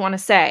I also want to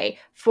say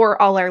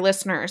for all our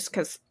listeners,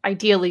 because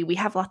ideally we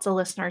have lots of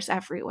listeners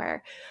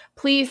everywhere,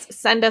 please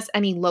send us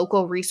any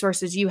local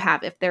resources you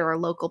have if there are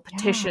local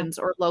petitions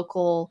or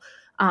local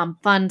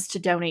funds to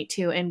donate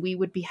to. And we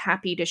would be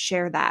happy to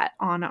share that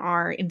on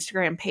our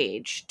Instagram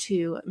page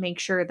to make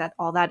sure that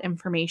all that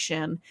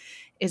information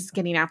is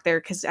getting out there.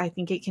 Because I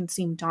think it can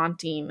seem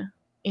daunting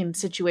in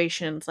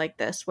situations like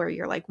this where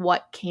you're like,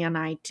 what can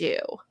I do?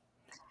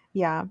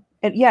 Yeah.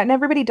 And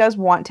everybody does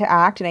want to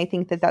act. And I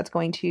think that that's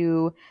going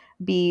to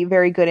be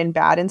very good and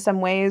bad in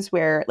some ways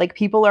where like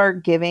people are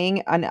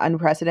giving an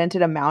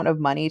unprecedented amount of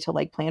money to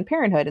like Planned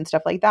Parenthood and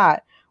stuff like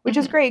that, which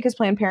is great because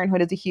Planned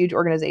Parenthood is a huge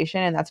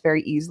organization and that's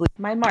very easily.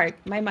 My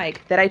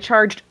mic that I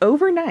charged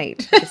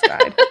overnight just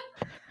died.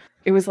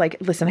 It was like,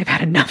 listen, I've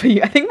had enough of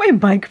you. I think my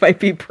mic might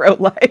be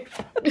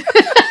pro-life.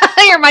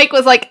 Your mic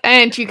was like,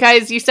 and you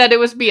guys, you said it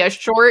was be a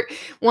short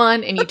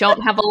one and you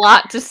don't have a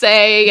lot to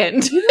say.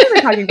 And we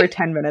were talking for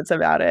 10 minutes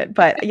about it.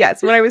 But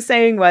yes, what I was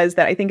saying was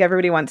that I think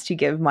everybody wants to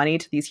give money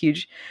to these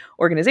huge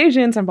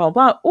organizations and blah,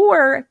 blah, blah,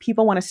 or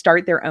people want to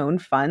start their own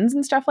funds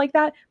and stuff like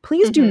that.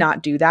 Please do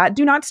not do that.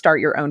 Do not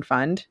start your own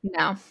fund.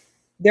 No.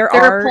 There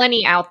are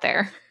plenty out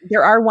there.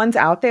 There are ones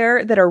out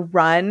there that are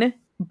run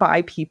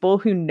by people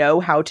who know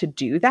how to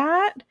do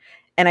that.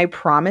 And I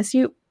promise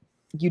you,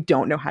 you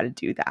don't know how to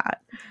do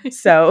that.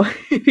 So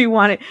if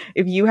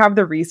you have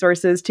the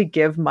resources to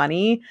give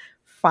money,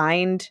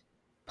 find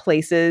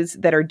places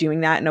that are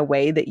doing that in a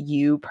way that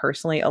you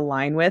personally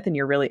align with and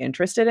you're really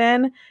interested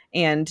in,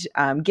 and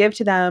give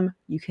to them.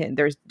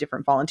 There's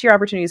different volunteer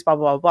opportunities, blah,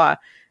 blah, blah,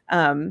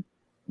 blah.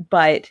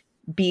 But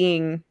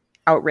being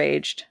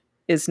outraged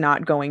is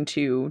not going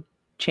to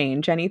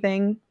change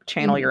anything.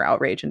 Channel your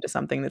outrage into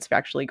something that's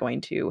actually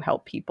going to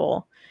help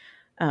people.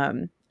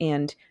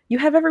 And you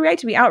have every right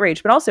to be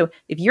outraged, but also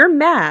if you're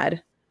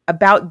mad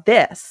about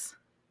this,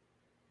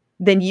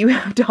 then you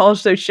have to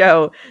also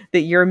show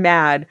that you're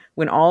mad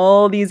when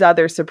all these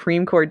other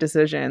Supreme Court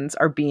decisions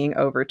are being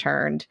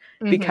overturned.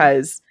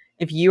 Because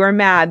if you are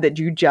mad that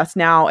you just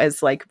now,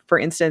 as like, for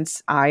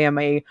instance, I am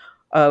a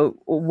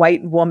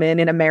white woman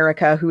in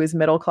America who is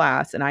middle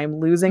class and I am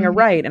losing a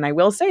right. And I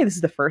will say this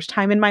is the first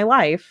time in my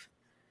life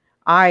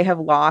I have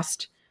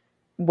lost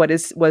what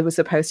was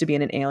supposed to be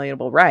an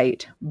inalienable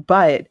right,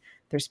 but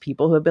there's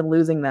people who have been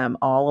losing them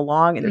all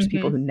along, and there's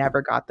people who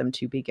never got them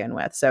to begin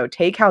with. So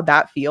take how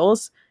that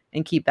feels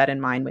and keep that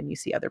in mind when you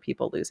see other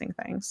people losing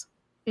things.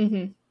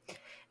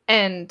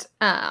 And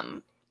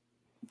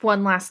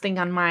one last thing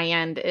on my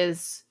end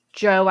is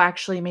Joe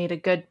actually made a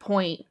good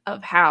point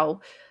of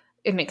how,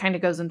 and it kind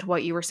of goes into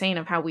what you were saying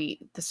of how the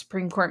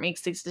Supreme Court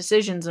makes these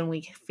decisions and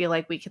we feel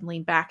like we can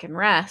lean back and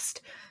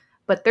rest.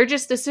 But they're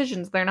just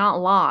decisions. They're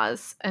not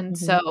laws. And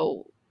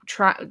so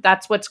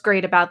that's what's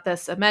great about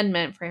this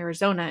amendment for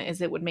Arizona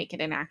is it would make it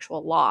an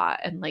actual law.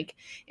 And like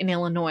in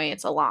Illinois,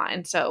 it's a law.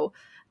 And so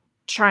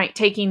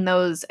taking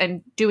those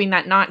and doing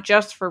that not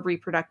just for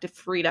reproductive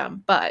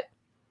freedom, but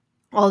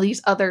all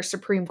these other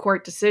Supreme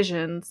Court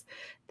decisions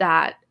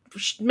that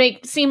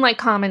seem like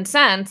common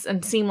sense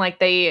and seem like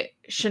they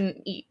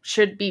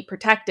should be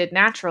protected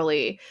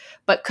naturally,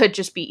 but could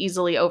just be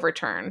easily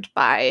overturned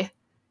by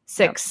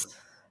six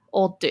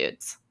old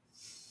dudes.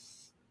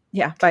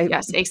 Yeah.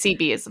 Yes,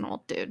 ACB is an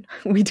old dude.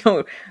 We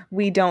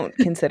don't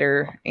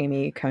consider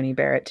Amy Coney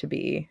Barrett to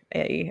be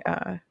a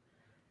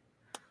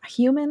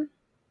human.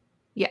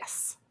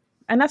 Yes.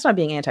 And that's not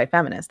being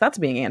anti-feminist. That's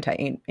being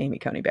anti-Amy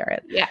Coney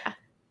Barrett. Yeah.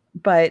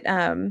 But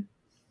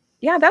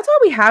Yeah, that's all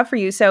we have for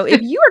you. So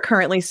if you are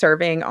currently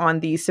serving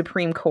on the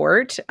Supreme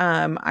Court,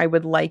 I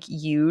would like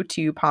you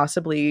to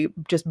possibly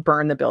just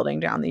burn the building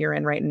down that you're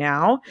in right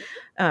now.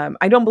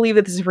 I don't believe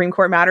that the Supreme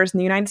Court matters in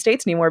the United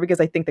States anymore because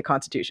I think the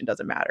Constitution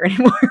doesn't matter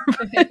anymore.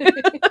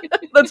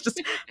 That's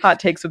just hot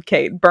takes with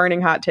Kate,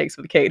 burning hot takes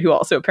with Kate, who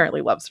also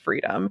apparently loves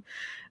freedom.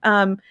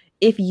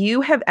 If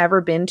you have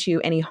ever been to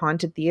any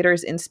haunted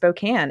theaters in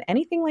Spokane,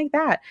 anything like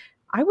that,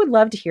 I would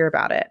love to hear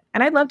about it.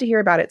 And I'd love to hear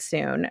about it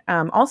soon.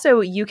 Also,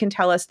 you can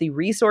tell us the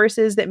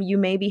resources that you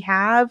maybe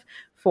have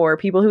for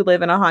people who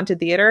live in a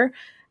haunted theater.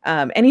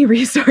 Any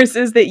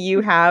resources that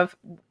you have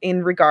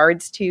in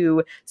regards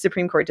to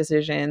Supreme Court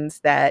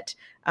decisions that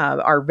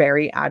are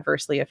very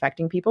adversely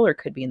affecting people or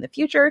could be in the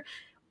future.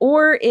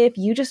 Or if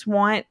you just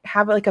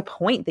have like a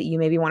point that you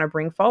maybe want to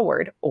bring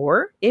forward,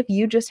 or if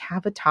you just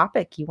have a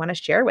topic you want to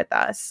share with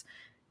us,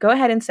 go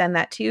ahead and send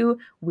that to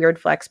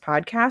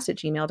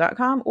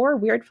weirdflexpodcast@gmail.com or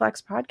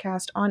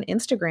weirdflexpodcast on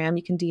Instagram.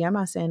 You can DM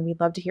us and we'd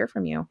love to hear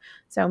from you.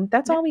 So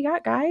that's all we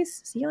got,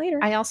 guys. See you later.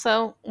 I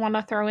also want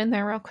to throw in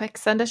there real quick.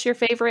 Send us your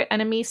favorite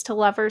enemies to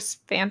lovers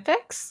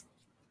fanfics.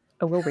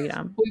 Oh, we'll read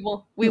them.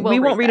 We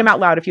won't read them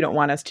out loud if you don't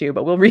want us to,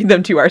 but we'll read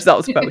them to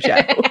ourselves post show.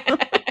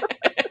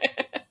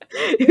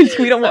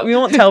 We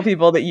won't tell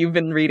people that you've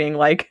been reading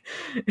like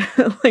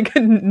a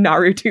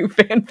Naruto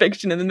fan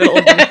fiction in the middle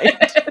of the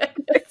night.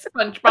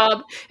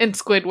 SpongeBob and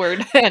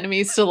Squidward,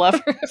 enemies to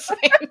lovers.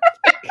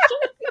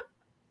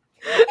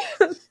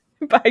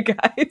 Bye,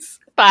 guys.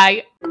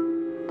 Bye.